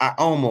word is I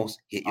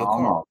almost hit your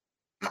car.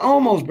 I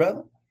almost,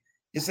 brother.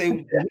 You say,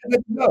 good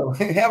to go.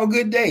 Have a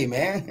good day,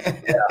 man.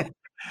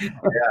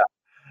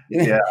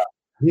 Yeah.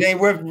 It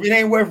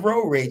ain't worth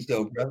road rage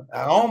though, brother.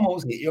 I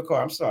almost hit your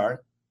car. I'm sorry.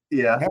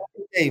 Yeah. Have a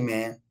good day,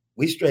 man.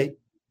 We straight.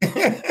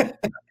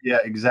 Yeah,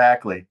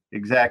 exactly.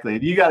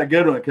 You got a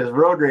good one, because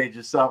road rage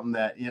is something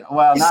that,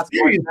 not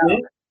serious,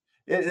 man.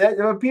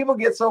 People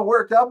get so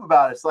worked up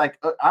about it. It's like,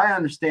 I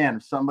understand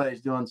if somebody's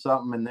doing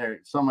something and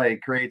somebody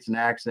creates an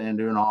accident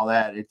doing all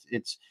that.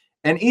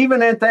 And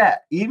even at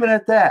that,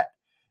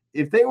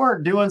 if they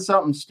weren't doing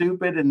something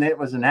stupid and it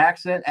was an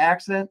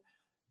accident,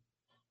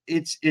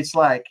 it's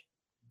like,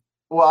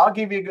 well, I'll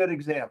give you a good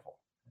example.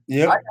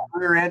 Yeah. I got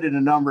rear-ended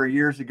a number of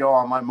years ago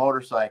on my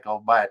motorcycle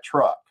by a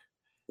truck.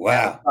 Wow.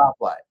 At a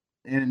stoplight.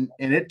 And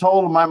it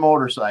totaled my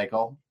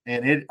motorcycle,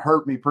 and it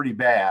hurt me pretty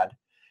bad.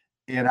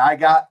 And I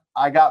got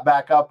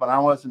back up, and I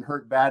wasn't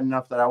hurt bad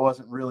enough that I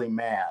wasn't really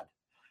mad.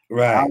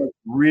 Right. I was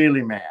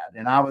really mad,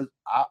 and I was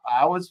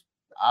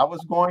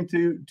going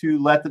to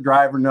let the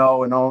driver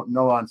know and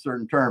know on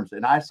certain terms.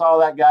 And I saw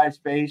that guy's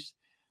face,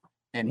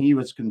 and he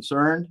was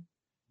concerned.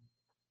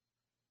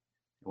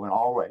 It went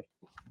all the way.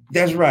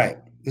 That's right.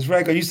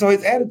 Because you saw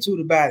his attitude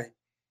about it,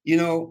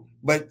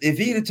 But if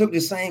he'd have took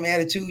the same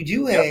attitude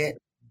you had,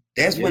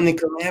 that's when the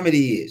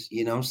calamity is.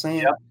 You know what I'm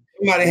saying? Yep.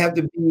 Somebody have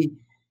to be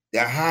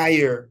the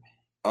higher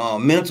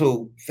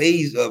mental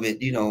phase of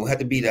it. Have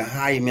to be the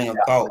higher mental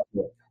thought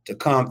to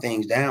calm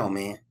things down,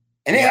 man.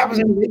 And it happens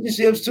in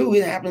relationships too.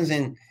 It happens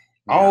in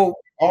all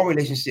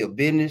relationship,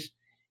 business,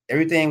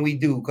 everything we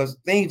do, because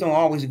things don't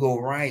always go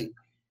right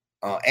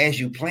as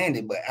you planned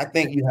it. But I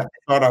think you have to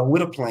start off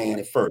with a plan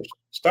at first.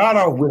 Start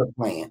off with a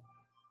plan.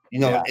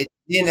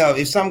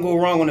 If something go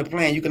wrong on the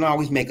plan, you can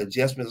always make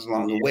adjustments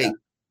along the way.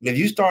 But if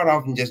you start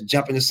off and just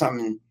jump into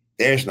something,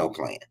 there's no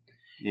plan.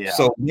 Yeah.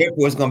 So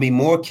therefore, it's going to be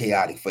more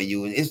chaotic for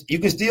you. You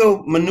can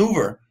still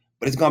maneuver,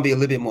 but it's going to be a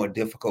little bit more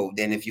difficult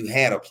than if you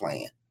had a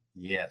plan.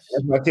 Yes.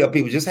 That's what I tell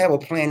people. Just have a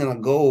plan and a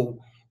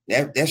goal.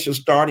 That's your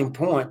starting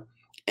point,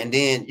 and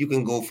then you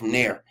can go from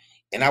there.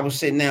 And I was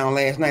sitting down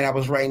last night. I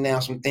was writing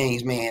down some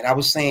things, man. I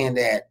was saying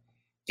that,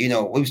 we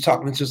was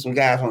talking to some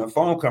guys on the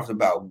phone conference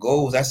about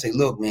goals. I say,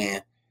 look,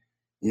 man,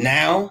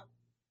 now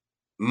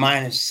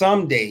minus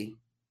someday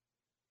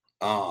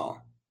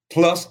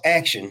plus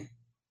action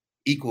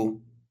equal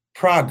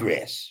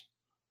progress.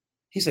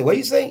 He said, what do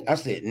you say? I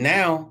said,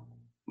 now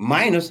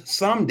minus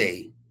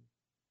someday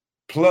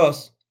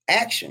plus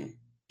action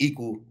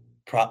equal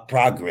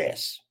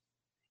progress.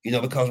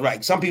 Because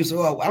right, some people say,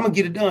 "Oh, I'm gonna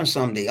get it done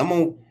someday. I'm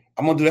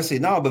gonna do that." I say,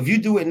 no, but if you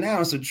do it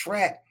now, it's a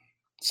track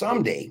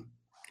someday,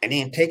 and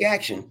then take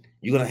action,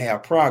 you're gonna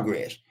have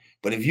progress.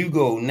 But if you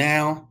go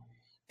now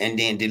and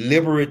then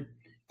deliberate,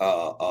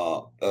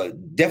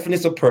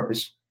 definiteness of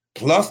purpose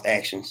plus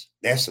actions,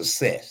 that's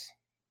success.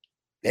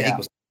 That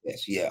equals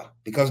success. Yeah,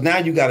 because now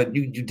you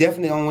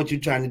definitely on what you're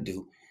trying to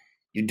do.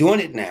 You're doing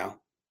it now.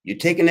 You're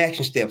taking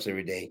action steps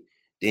every day.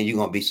 Then you're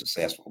gonna be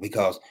successful,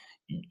 because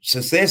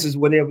success is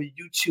whatever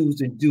you choose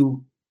to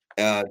do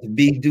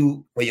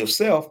do for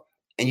yourself,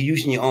 and you're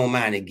using your own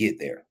mind to get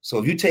there. So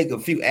if you take a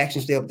few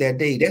action steps that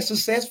day, that's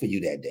success for you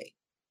that day,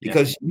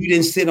 because you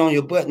didn't sit on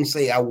your butt and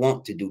say, I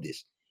want to do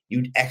this.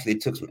 You actually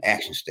took some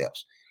action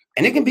steps,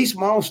 and it can be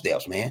small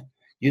steps, man.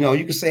 You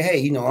can say,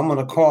 hey, I'm going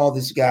to call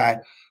this guy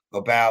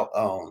about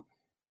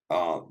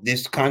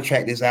this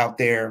contract is out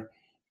there.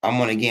 I'm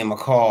going to give him a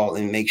call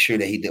and make sure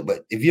that he did.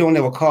 But if you don't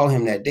ever call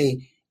him that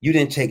day, you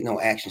didn't take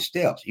no action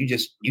steps. You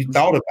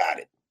thought about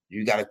it.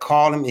 You got to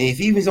call him. And if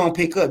he was on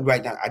pick up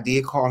right now, I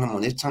did call him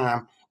on this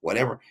time,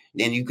 whatever,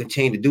 then you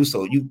continue to do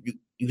so. You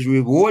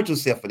reward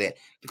yourself for that,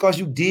 because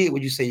you did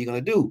what you say you're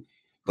going to do.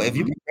 But if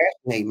you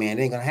procrastinate, man,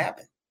 it ain't going to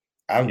happen.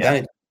 I've done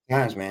it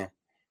times, man.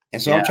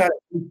 And so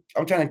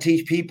I'm trying to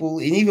teach people,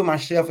 and even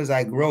myself, as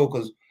I grow,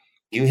 because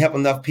you help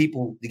enough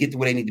people to get to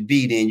where they need to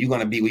be, then you're going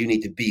to be where you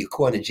need to be,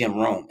 according to Jim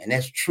Rohn. And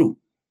that's true,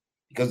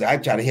 because I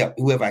try to help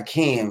whoever I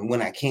can,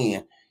 when I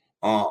can,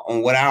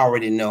 on what I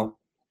already know.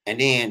 And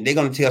then they're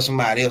going to tell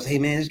somebody else, hey,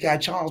 man, this guy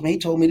Charles, man, he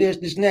told me this,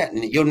 and that.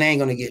 And your name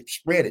going to get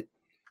spreaded.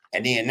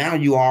 And then now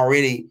you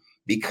already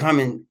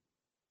becoming,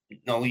 you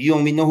don't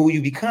even know who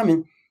you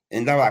becoming.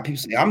 And a lot of people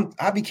say,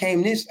 I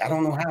became this. I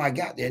don't know how I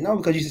got there. No,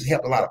 because you just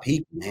helped a lot of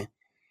people, man.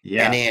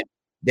 Yeah. And then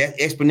that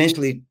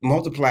exponentially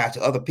multiplied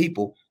to other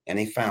people, and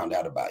they found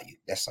out about you.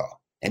 That's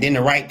all. And then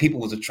the right people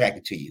was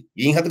attracted to you.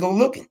 You didn't have to go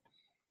looking.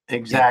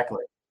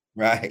 Exactly.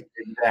 Right.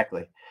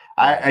 Exactly.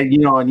 I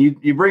and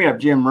you bring up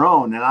Jim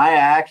Rohn, and I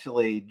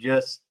actually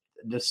just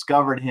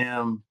discovered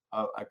him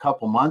a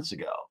couple months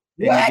ago.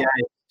 And you guys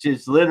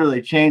just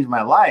literally changed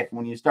my life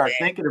when you start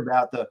thinking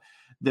about the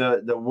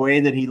way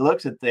that he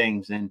looks at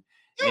things, and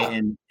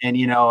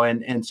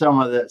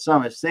some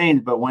of his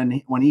things. But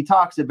when he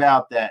talks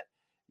about that,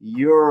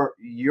 your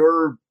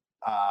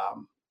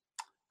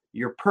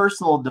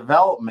personal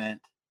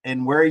development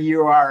and where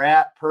you are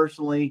at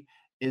personally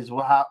is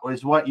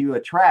what you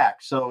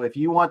attract. So if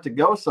you want to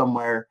go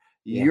somewhere,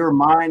 your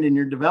mind and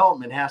your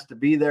development has to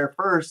be there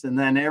first, and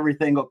then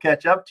everything will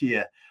catch up to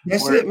you.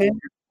 That's it, man.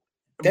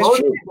 That's most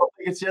true. people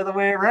think it's the other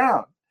way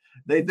around.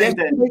 They think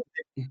that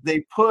they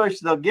push,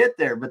 they'll get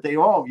there, but they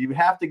won't. You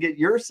have to get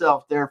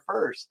yourself there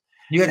first.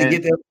 You have to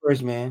get there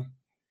first, man.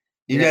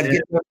 You got to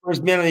get there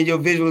first, man. In your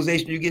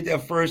visualization, you get there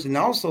first, and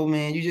also,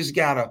 man, you just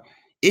gotta.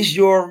 It's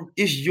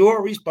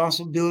your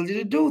responsibility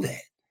to do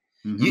that.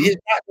 Mm-hmm. It's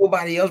not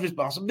nobody else's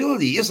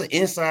responsibility. It's an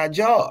inside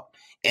job,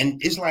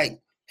 and it's like,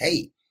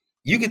 hey,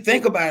 you can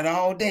think about it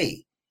all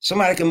day.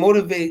 Somebody can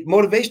motivate.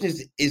 Motivation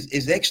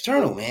is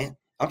external, man.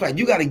 I'm like,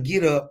 you got to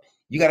get up.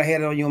 You got to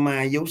have it on your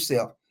mind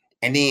yourself.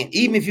 And then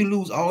even if you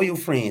lose all your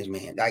friends,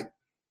 man, like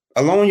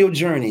along your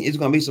journey, it's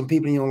going to be some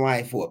people in your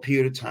life for a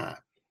period of time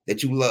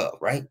that you love,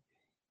 right?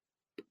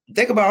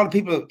 Think about all the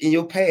people in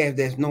your past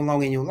that's no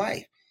longer in your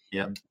life.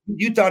 Yeah.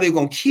 You thought they were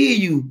going to kill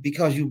you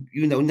because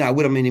you're not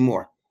with them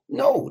anymore.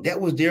 No,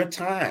 that was their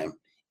time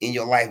in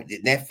your life,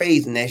 that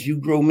phase. And as you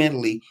grow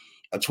mentally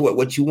toward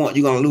what you want,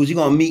 you're going to lose. You're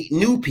going to meet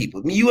new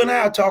people. You and I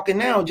are talking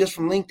now just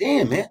from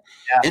LinkedIn, man.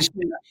 Yeah. And so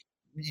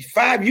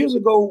 5 years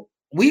ago,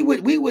 we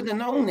wouldn't have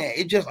known that.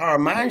 It's just our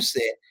mindset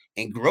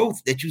and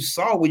growth that you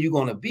saw where you're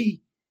going to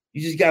be.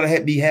 You just got to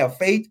have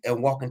faith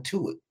and walk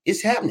into it.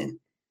 It's happening.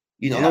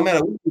 No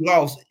matter what you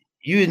lost,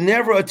 you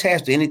never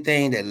attached to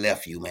anything that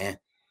left you, man.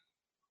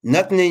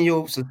 Nothing in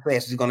your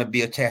success is going to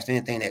be attached to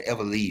anything that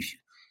ever leaves you.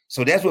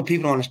 So that's what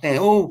people don't understand.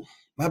 Oh,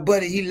 my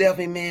buddy, he left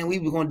me, man. We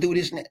were going to do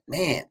this and that.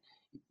 Man,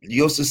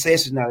 your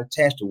success is not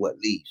attached to what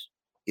leaves.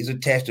 It's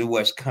attached to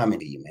what's coming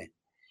to you, man.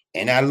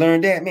 And I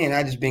learned that, man.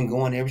 I just been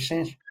going ever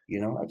since. I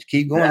just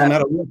keep going no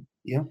matter what.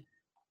 Yeah.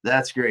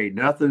 That's great.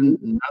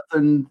 Nothing.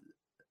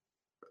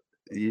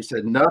 You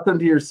said nothing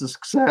to your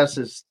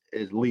success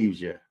leaves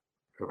you.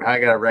 I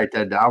got to write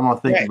that down. I'm going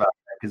to think about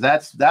that,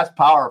 because that's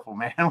powerful,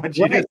 man. What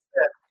you just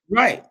said.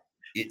 Right.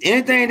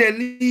 Anything that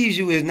leaves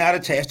you is not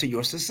attached to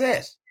your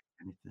success.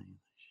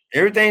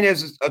 Everything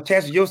that's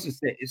attached to your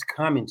success is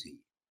coming to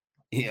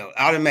you,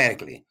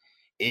 automatically.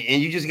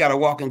 And you just got to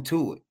walk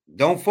into it.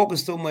 Don't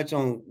focus so much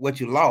on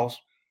what you lost.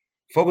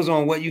 Focus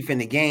on what you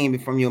finna gain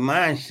from your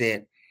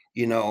mindset,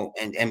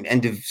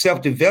 and the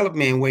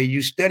self-development where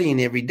you're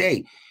studying every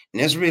day.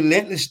 And that's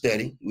relentless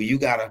study where you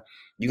gotta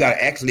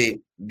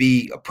actually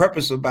be a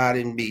purpose about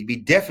it and be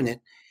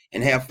definite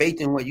and have faith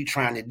in what you're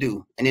trying to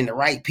do. And then the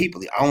right people.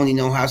 I only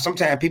know how.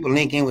 Sometimes people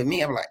link in with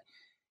me. I'm like,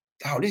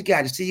 oh, this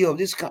guy, the CEO of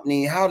this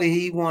company, how did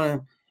he want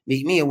to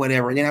meet me or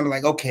whatever? And then I'm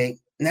like, okay,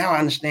 now I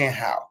understand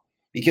how.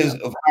 Because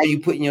of how you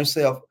putting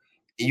yourself,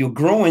 you're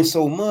growing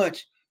so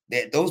much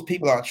that those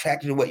people are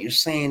attracted to what you're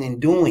saying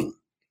and doing.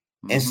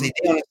 And see,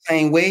 they're on the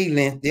same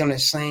wavelength. They're on the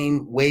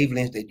same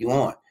wavelength that you're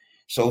on.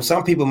 So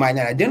some people might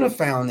not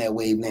identify on that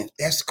wavelength.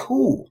 That's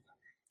cool.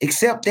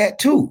 Accept that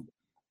too.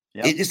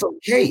 Yep. It's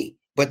okay.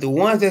 But the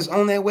ones that's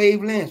on that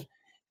wavelength,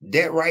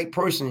 that right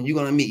person, you're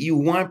gonna meet you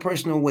one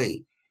person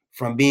away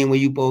from being where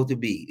you're supposed to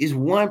be. It's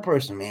one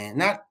person, man.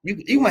 Not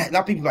you. You might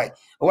not people like,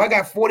 oh, I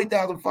got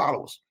 40,000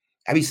 followers.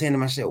 I be saying to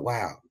myself,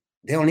 wow,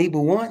 they don't need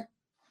but one.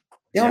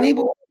 They don't need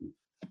but one.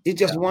 It's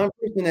just one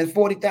person that's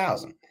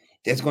 40,000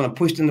 that's gonna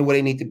push them to where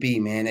they need to be,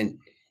 man. And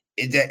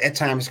that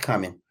time is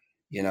coming.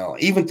 You know,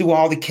 even through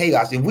all the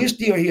chaos, and we're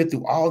still here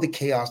through all the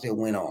chaos that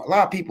went on. A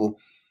lot of people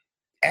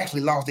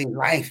actually lost their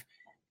life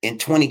in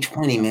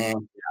 2020,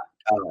 man.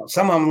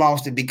 Some of them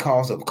lost it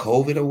because of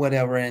COVID or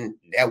whatever, and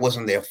that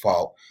wasn't their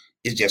fault.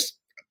 It's just,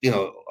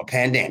 a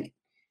pandemic.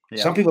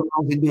 Yeah. Some people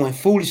lost it doing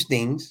foolish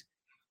things.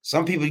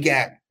 Some people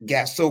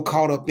got so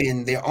caught up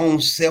in their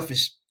own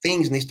selfish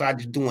things, and they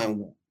started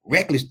doing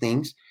reckless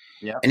things.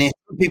 Yeah. And then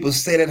some people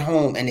sat at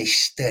home and they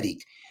studied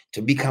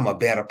to become a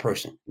better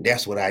person.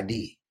 That's what I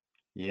did.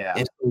 Yeah.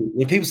 And so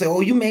when people say,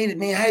 "Oh, you made it,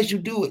 man. How did you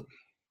do it?"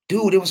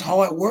 Dude, it was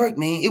hard work,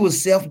 man. It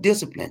was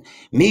self-discipline.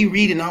 Me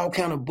reading all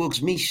kind of books,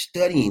 me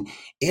studying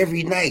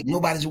every night.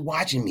 Nobody's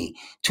watching me.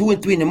 2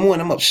 and 3 in the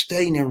morning, I'm up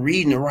studying and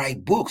reading the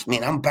right books,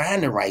 man. I'm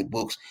buying the right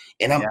books,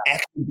 and I'm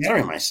actually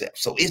bettering myself.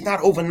 So it's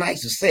not overnight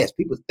success.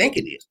 People think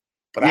it is,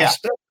 but I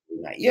study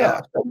every night. I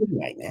study every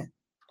night, man.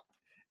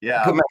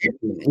 Yeah. Put my effort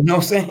in it, you know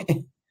what I'm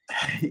saying?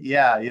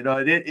 Yeah,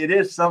 it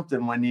is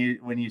something when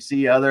you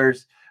see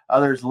others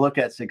look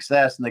at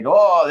success and they go,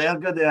 "Oh, they're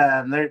good,"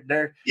 and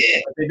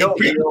they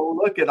don't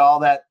look at all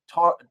that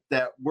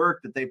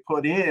work that they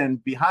put in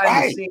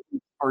behind the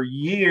scenes for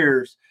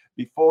years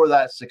before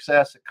that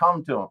success had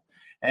come to them.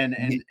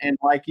 And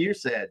like you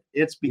said,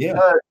 it's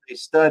because they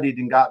studied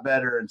and got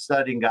better and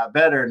studied and got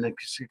better, and the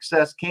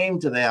success came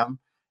to them,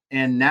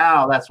 and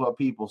now that's what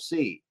people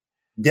see.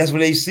 That's what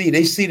they see.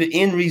 They see the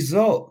end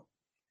result.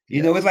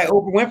 You know, it's like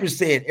Oprah Winfrey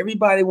said,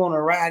 everybody want to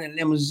ride in a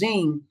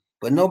limousine,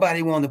 but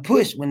nobody want to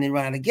push when they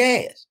run out of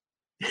gas.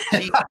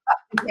 Like,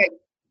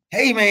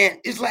 hey, man,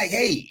 it's like,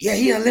 hey,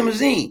 he in a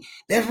limousine.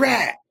 That's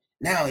right.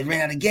 Now it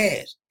ran out of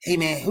gas. Hey,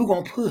 man, who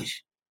going to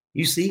push?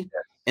 You see?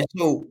 And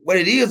so what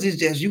it is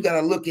just you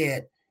got to look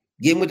at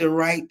getting with the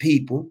right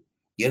people,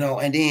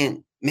 and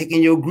then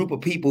making your group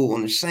of people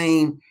on the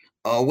same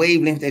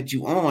wavelength that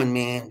you on,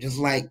 man. Just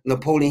like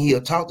Napoleon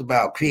Hill talked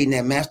about, creating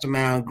that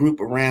mastermind group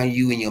around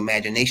you and your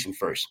imagination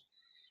first.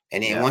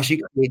 And then once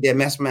you create that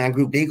mastermind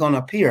group, they're gonna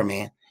appear,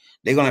 man.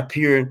 They're gonna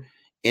appear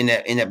in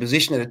that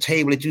position at the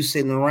table that you're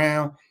sitting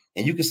around,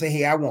 and you can say,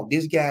 "Hey, I want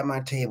this guy at my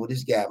table,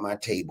 this guy at my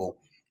table,"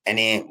 and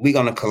then we're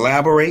gonna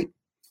collaborate,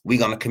 we're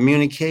gonna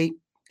communicate,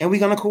 and we're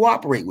gonna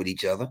cooperate with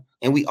each other,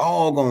 and we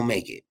all gonna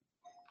make it.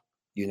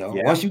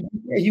 Once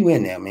you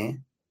in there,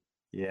 man.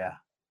 Yeah,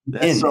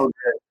 that's so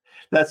good.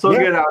 That's so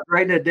good. I was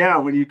writing it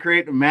down. When you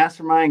create a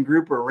mastermind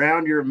group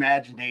around your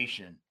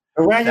imagination.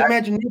 Around your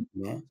imagination,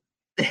 man.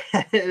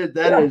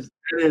 that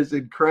is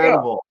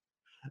incredible.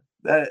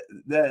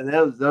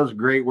 Those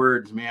great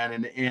words,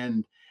 man.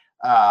 And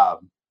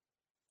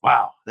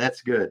wow,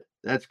 that's good.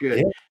 That's good.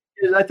 Yeah.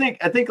 I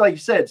think like you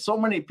said, so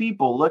many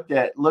people looked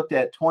at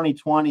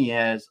 2020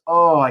 as,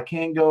 oh, I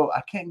can't go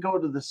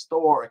to the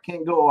store, I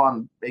can't go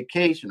on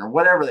vacation or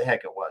whatever the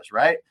heck it was,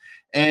 right?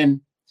 And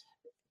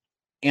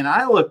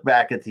I look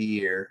back at the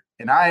year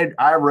and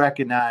I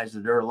recognize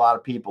that there are a lot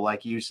of people,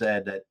 like you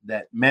said,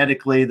 that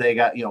medically they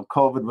got,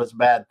 COVID was a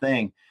bad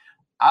thing.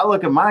 I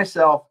look at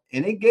myself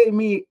and it gave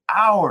me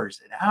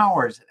hours and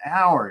hours and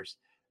hours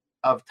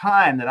of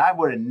time that I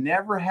would have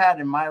never had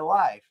in my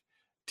life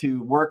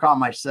to work on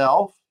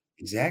myself.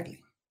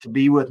 Exactly. To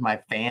be with my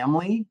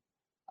family.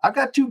 I've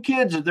got 2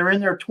 kids that they're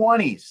in their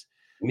 20s.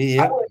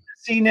 Yeah. I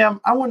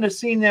wouldn't have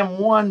seen them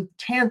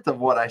 1/10 of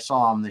what I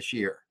saw them this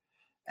year.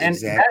 And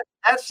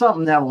that's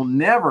something that will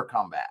never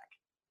come back.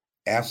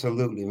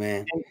 Absolutely,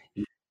 man.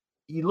 And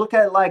you look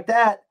at it like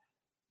that,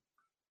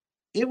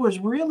 it was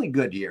really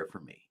good year for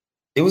me.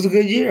 It was a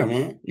good year,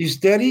 man. You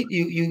studied,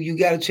 you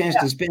got a chance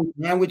to spend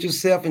time with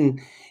yourself and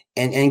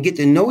get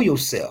to know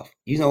yourself.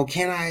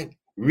 Can I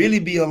really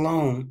be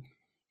alone,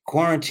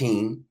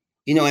 quarantine?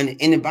 And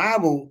in the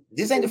Bible,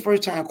 this ain't the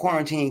first time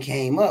quarantine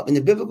came up. In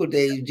the biblical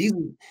days, Jesus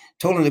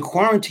told them to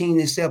quarantine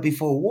themselves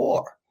before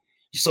war.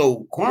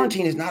 So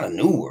quarantine is not a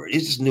new word.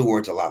 It's just a new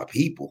word to a lot of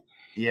people.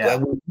 Yeah.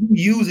 But when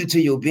you use it to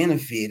your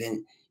benefit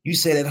and you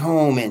sit at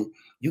home and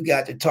you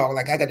got to talk,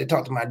 like I got to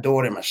talk to my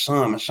daughter and my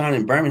son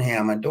in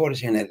Birmingham, my daughter's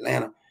here in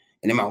Atlanta.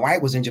 And then my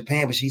wife was in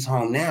Japan, but she's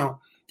home now.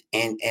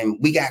 And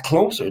we got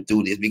closer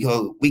through this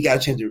because we got a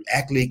chance to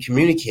actually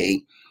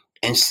communicate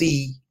and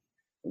see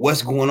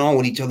what's going on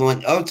with each other.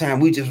 And other time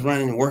we just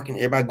running and working,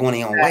 everybody going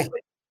their own way.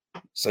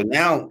 So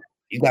now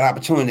you got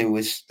opportunity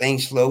with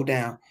things slow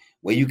down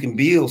where you can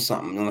build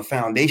something on a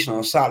foundation, on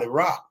a solid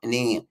rock, and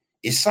then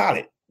it's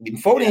solid.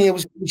 Before then it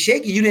was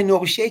shaky. You didn't know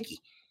it was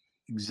shaky.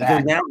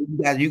 Exactly. Because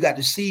now you got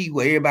to see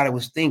what everybody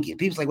was thinking.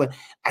 People's like, well,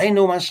 I didn't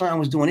know my son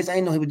was doing this. I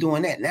didn't know he was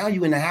doing that. Now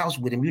you in the house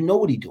with him. You know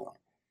what he's doing.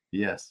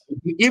 Yes.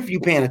 If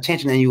you're paying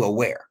attention and you're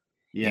aware.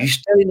 You Yes.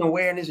 studying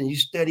awareness and you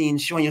studying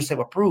showing yourself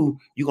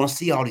approved, you're gonna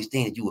see all these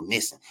things that you were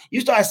missing. You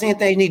start seeing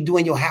things you need to do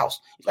in your house.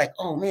 It's like,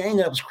 oh man, I ain't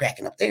never was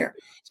cracking up there.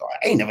 So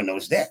I ain't never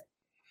noticed that.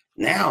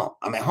 Now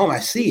I'm at home, I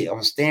see it.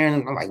 I'm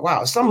staring. I'm like,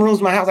 wow, some rooms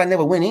in my house I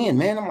never went in,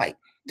 man. I'm like,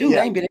 dude,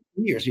 I ain't been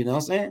in years. You know what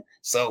I'm saying?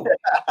 So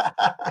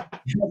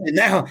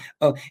now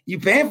you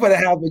paying for the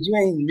house, but you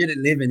ain't really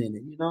living in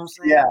it. You know what I'm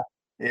saying? Yeah.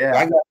 So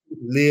I Yeah. got to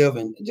live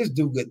and just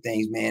do good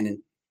things, man. And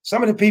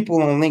some of the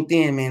people on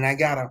LinkedIn, man,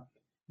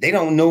 they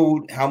don't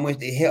know how much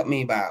they help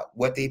me by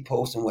what they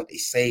post and what they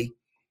say.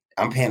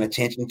 I'm paying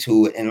attention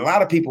to it. And a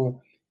lot of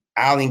people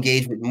I'll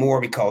engage with more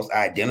because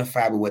I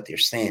identify with what they're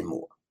saying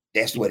more.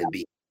 That's what it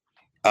be.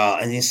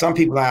 And then some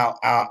people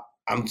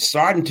I'm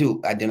starting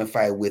to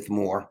identify with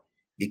more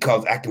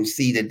because I can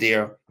see that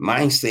their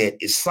mindset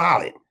is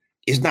solid.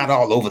 It's not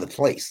all over the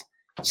place.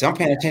 So I'm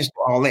paying attention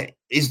to all that.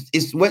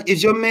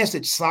 Is your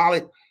message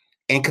solid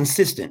and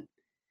consistent?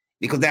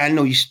 Because I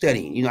know you're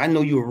studying. You know, I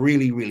know you're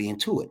really, really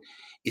into it.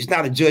 It's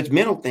not a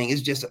judgmental thing.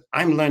 It's just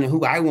I'm learning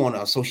who I want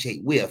to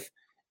associate with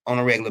on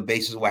a regular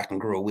basis who I can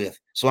grow with.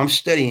 So I'm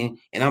studying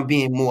and I'm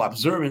being more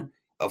observant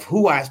of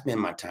who I spend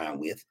my time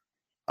with.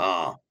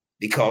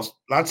 Because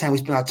a lot of times we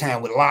spend our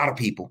time with a lot of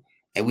people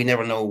and we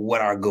never know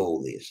what our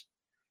goal is.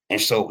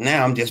 And so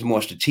now I'm just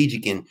more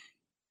strategic and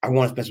I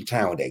want to spend some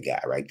time with that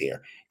guy right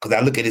there. Because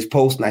I look at his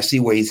post and I see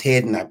where he's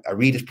heading. I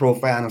read his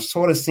profile and I'm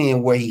sort of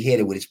seeing where he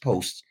headed with his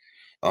posts.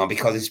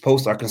 Because his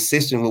posts are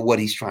consistent with what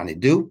he's trying to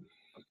do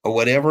or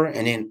whatever.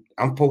 And then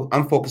I'm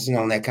focusing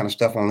on that kind of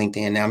stuff on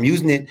LinkedIn. Now I'm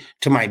using it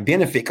to my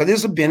benefit because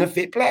it's a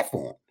benefit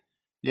platform.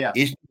 Yeah.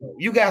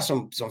 You got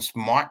some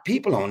smart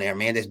people on there,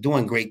 man, that's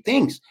doing great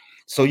things.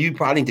 So you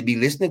probably need to be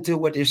listening to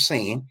what they're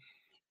saying.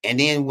 And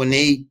then when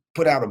they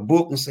put out a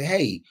book and say,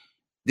 hey,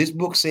 this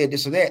book said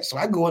this or that. So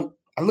I go and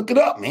I look it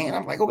up, man.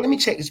 I'm like, oh, let me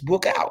check this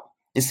book out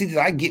and see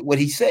that I get what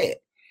he said.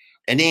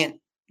 And then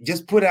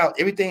just put out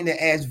everything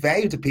that adds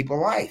value to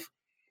people's life.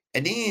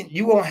 And then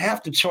you won't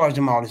have to charge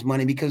them all this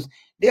money because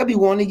they'll be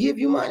wanting to give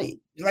you money.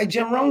 Like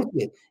Jim Rohn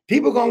said,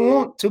 people are going to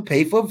want to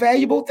pay for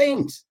valuable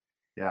things.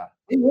 Yeah.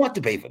 They want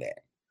to pay for that.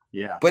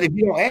 Yeah. But if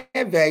you don't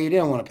add value, they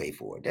don't want to pay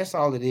for it. That's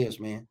all it is,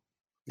 man.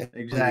 That's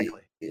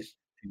Exactly. It is.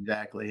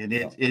 Exactly. And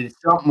it's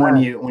something when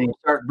you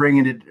start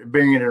bringing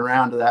it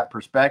around to that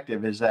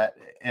perspective is that,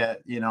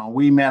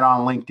 we met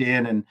on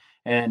LinkedIn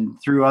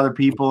and through other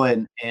people.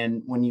 And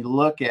when you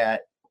look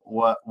at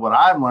what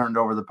I've learned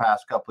over the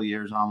past couple of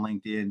years on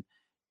LinkedIn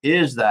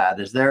is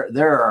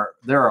there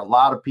are a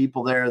lot of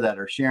people there that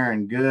are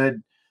sharing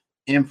good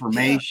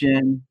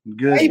information,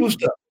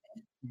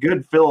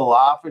 good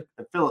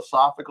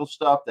philosophical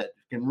stuff that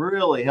can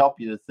really help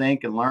you to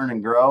think and learn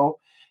and grow.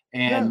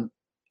 And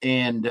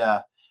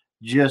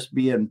just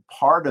being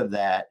part of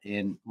that.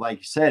 And like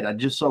you said, I'm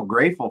just so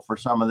grateful for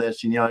some of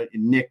this.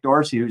 Nick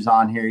Dorsey, who's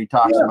on here, he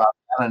talks about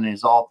that in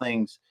his All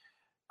Things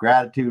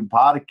Gratitude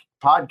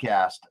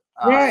podcast.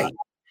 Right.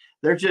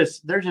 There's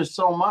just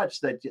so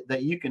much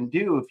that you can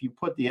do if you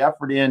put the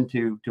effort in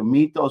to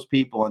meet those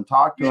people and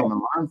talk to them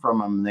and learn from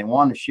them, and they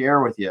want to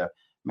share with you.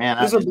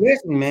 Man, it's a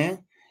blessing,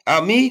 man.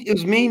 It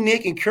was me,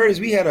 Nick, and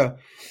Curtis. We had a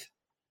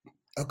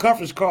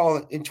conference call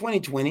in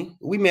 2020.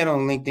 We met on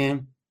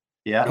LinkedIn.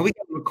 Yeah. And we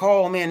got a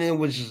call, man. It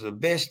was just the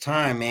best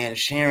time, man,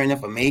 sharing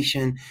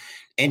information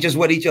and just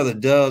what each other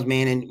does,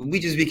 man. And we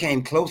just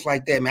became close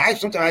like that, man.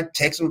 Sometimes I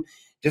text him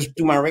just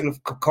through my regular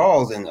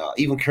calls and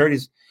even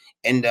Curtis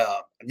and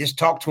just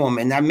talk to him.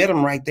 And I met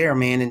him right there,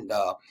 man. And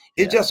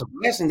it's just a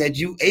blessing that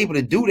you able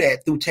to do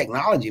that through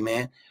technology,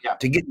 man,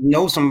 to get to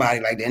know somebody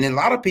like that. And a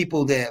lot of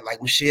people that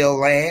like Michelle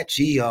Ladd,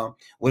 she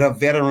with her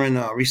veteran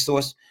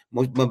resource,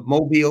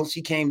 Mobile,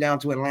 she came down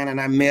to Atlanta and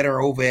I met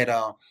her over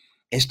at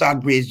in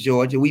Stockbridge,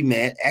 Georgia. We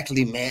met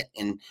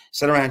and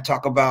sat around and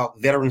talk about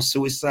veteran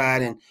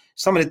suicide and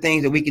some of the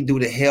things that we can do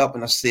to help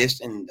and assist.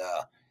 And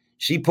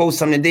she posted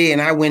something today,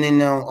 and I went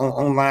in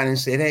online and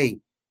said, hey,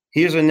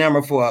 here's a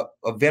number for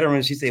a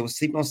veteran. She said was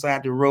sleeping on the side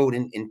of the road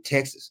in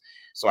Texas.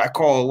 So I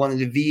called one of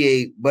the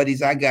VA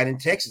buddies I got in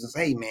Texas and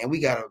said, hey, man, we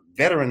got a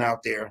veteran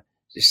out there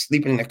just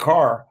sleeping in the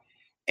car.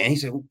 And he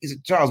said,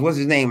 Charles, what's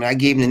his name? And I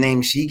gave him the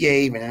name she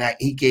gave, and then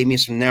he gave me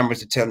some numbers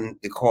to tell him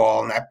to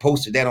call, and I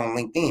posted that on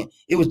LinkedIn.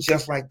 It was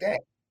just like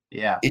that.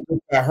 Yeah. It's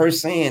just by her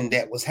saying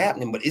that was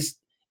happening, but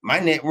my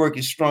network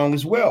is strong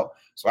as well.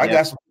 So I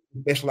got some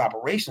special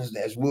operations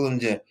that's willing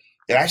that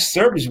I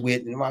service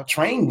with and I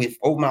trained with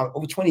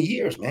over 20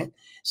 years, man.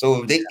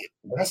 So if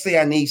I say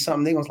I need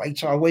something, they're gonna like,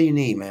 Charles, what do you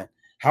need, man?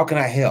 How can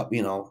I help?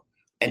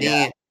 And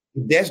then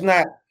if that's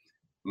not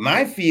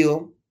my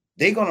field,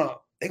 they're gonna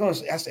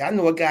I say, I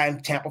know a guy in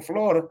Tampa,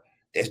 Florida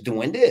that's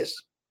doing this.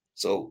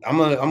 So I'm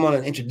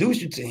gonna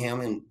introduce you to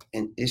him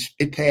and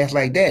it passed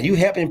like that. You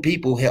helping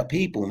people help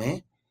people,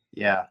 man.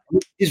 Yeah.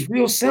 It's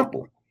real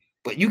simple.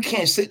 But you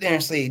can't sit there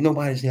and say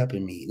nobody's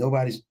helping me.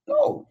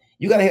 No,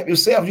 you gotta help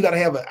yourself. You gotta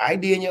have an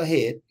idea in your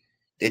head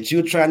that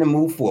you're trying to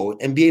move forward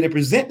and be able to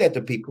present that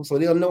to people so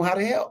they'll know how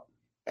to help.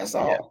 That's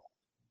all.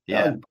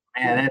 Yeah.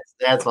 Man,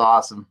 that's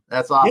awesome.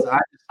 That's awesome. Yeah.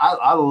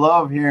 I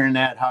love hearing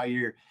that, how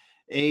you're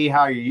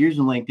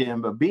using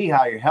LinkedIn, but B,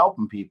 how you're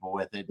helping people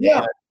with it.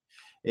 Yeah.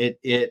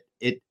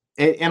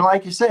 And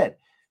like you said,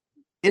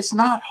 it's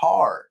not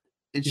hard.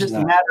 It's It's just a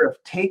not. matter of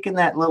taking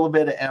that little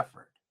bit of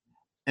effort,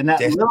 and that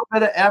That's little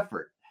bit of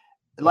effort,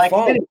 the like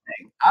phone.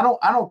 anything. I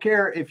don't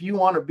care if you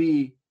want to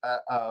be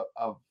a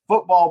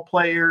football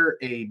player,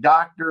 a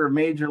doctor, a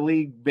major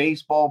league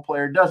baseball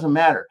player. It doesn't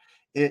matter.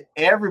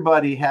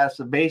 Everybody has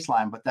the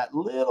baseline, but that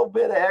little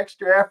bit of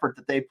extra effort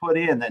that they put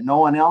in that no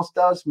one else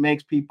does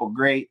makes people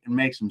great and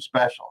makes them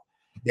special.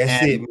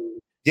 That's it, And man.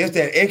 Just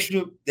that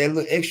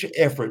little extra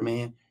effort,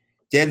 man.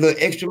 That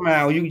little extra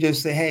mile. You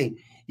just say, hey,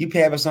 you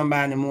pay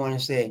somebody in the morning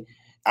and say,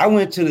 I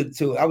was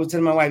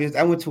telling my wife,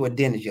 I went to a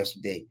dentist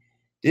yesterday.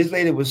 This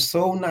lady was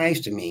so nice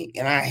to me,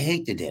 and I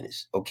hate the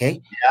dentist.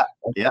 Okay. yeah,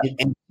 yeah,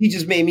 And he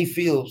just made me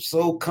feel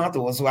so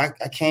comfortable. So I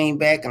came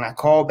back and I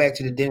called back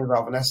to the dentist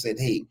office and I said,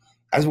 hey,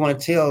 I just want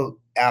to tell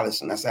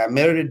Allison. I said, I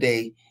met her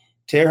today.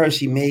 Tell her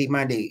she made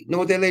my day. You know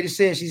what that lady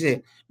said? She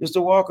said,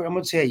 Mr. Walker, I'm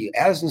going to tell you.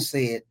 Allison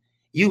said,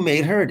 you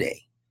made her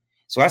day.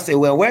 So I said,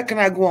 well, where can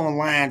I go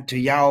online to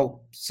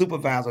y'all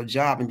supervisor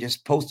job and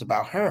just post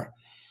about her?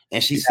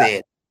 And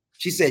yeah,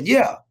 she said,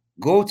 yeah,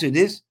 go to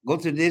this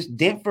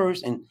dent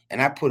first. And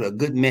I put a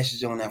good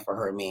message on there for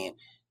her, man.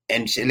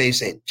 And she lady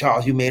said,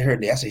 Charles, you made her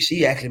day. I said,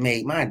 she actually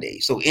made my day.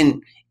 So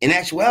in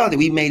actuality,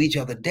 we made each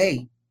other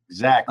day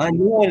exactly.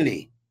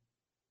 unknowingly.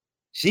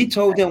 She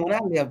told them when I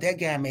left, that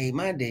guy made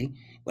my day.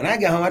 When I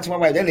got home, I told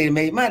my wife, that lady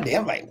made my day.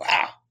 I'm like,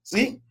 wow.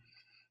 See?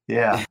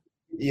 Yeah,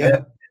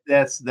 Yeah.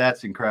 that's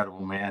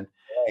incredible, man.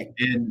 Right.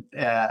 And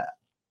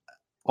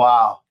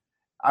wow,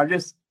 I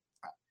just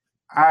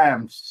I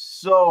am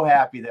so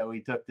happy that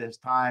we took this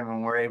time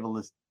and we're able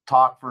to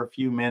talk for a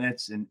few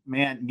minutes, and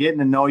man, getting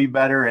to know you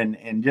better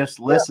and just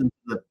listen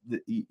to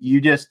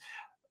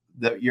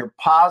your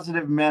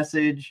positive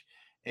message.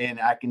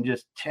 And I can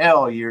just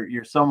tell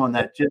you're someone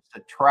that just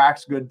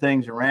attracts good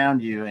things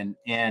around you. And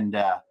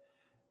yeah,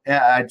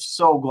 I'm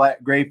so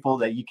grateful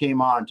that you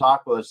came on and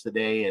talked with us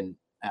today. And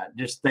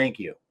just thank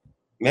you.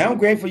 Man, I'm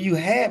grateful you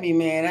had me,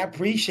 man. I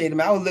appreciate it.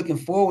 I was looking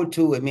forward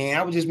to it, man.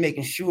 I was just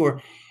making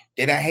sure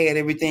that I had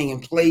everything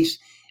in place.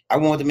 I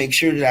wanted to make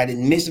sure that I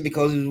didn't miss it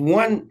because there was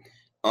one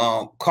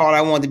call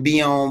I wanted to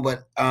be on,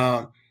 but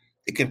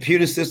the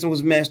computer system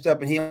was messed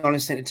up and he only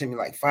sent it to me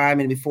like 5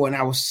 minutes before. And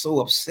I was so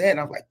upset.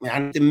 I was like, man, I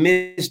need to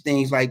miss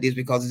things like this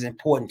because it's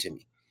important to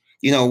me.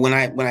 You know, when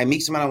I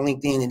meet somebody on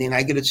LinkedIn and then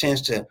I get a chance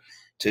to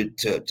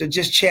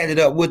just chat it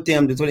up with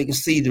them so they can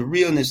see the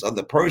realness of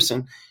the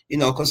person, you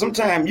know, because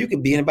sometimes you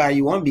can be anybody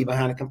you want to be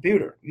behind a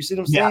computer. You see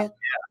what I'm Yeah, saying?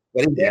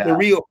 But is that yeah, the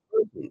real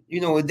person? You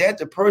know, is that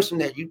the person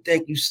that you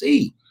think you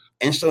see?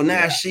 And so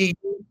now yeah,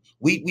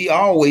 we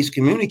always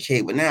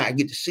communicate, but now I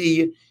get to see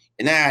you.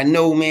 And now I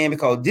know, man,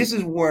 because this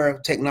is where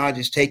technology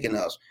is taking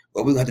us.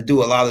 But we're going to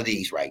do a lot of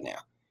these right now.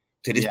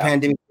 Till this yeah.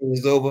 pandemic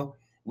is over,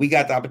 we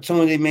got the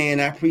opportunity, man.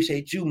 I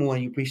appreciate you more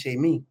than you appreciate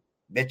me.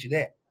 Bet you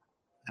that.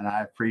 And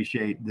I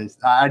appreciate this.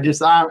 I'm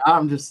just man.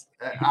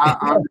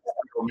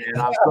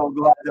 I'm so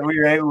glad that we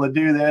were able to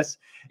do this.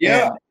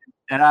 Yeah,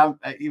 And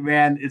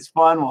man, it's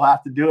fun. We'll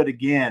have to do it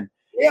again.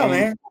 yeah, And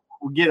man.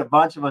 we'll get a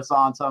bunch of us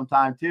on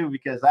sometime too,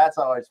 because that's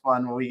always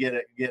fun when we get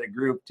a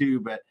group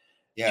too. But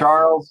Yeah.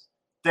 Charles,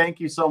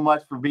 thank you so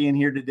much for being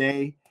here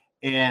today.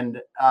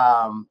 And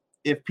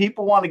if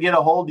people want to get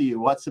a hold of you,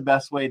 what's the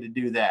best way to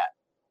do that?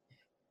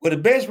 Well, the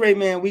best rate,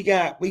 man, we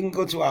can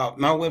go to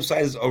my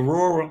website is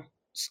Aroura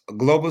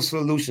Global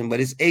Solution, but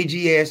it's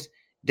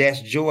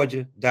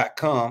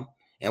ags-georgia.com.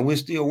 And we're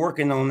still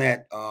working on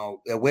that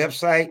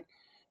website,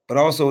 but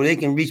also they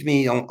can reach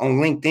me on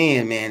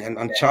LinkedIn, man, and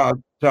on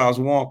Charles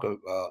Walker,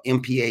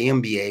 MPA,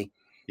 MBA, and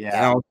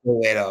Yeah.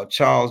 also at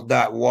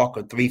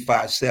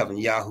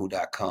charles.walker357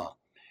 yahoo.com.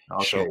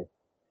 Okay. So,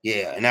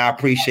 yeah, and I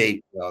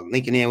appreciate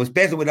linking in,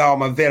 especially with all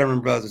my veteran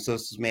brothers and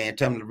sisters, man.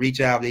 Tell them to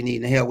reach out if they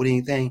need help with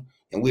anything,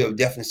 and we'll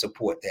definitely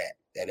support that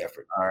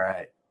effort. All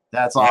right.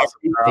 That's And I awesome,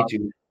 Charles.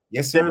 appreciate you.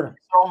 Yes, Thank you sir.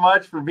 so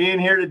much for being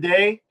here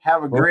today.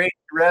 Have a Well, great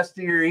rest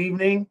of your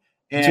evening,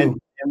 you and too.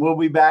 we'll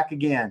be back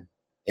again.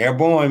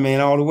 Airborne,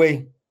 man, all the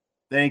way.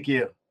 Thank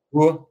you.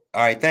 Cool.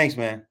 All right, thanks,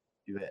 man.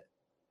 You bet.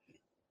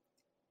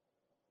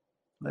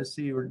 Let's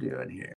see what we're doing here.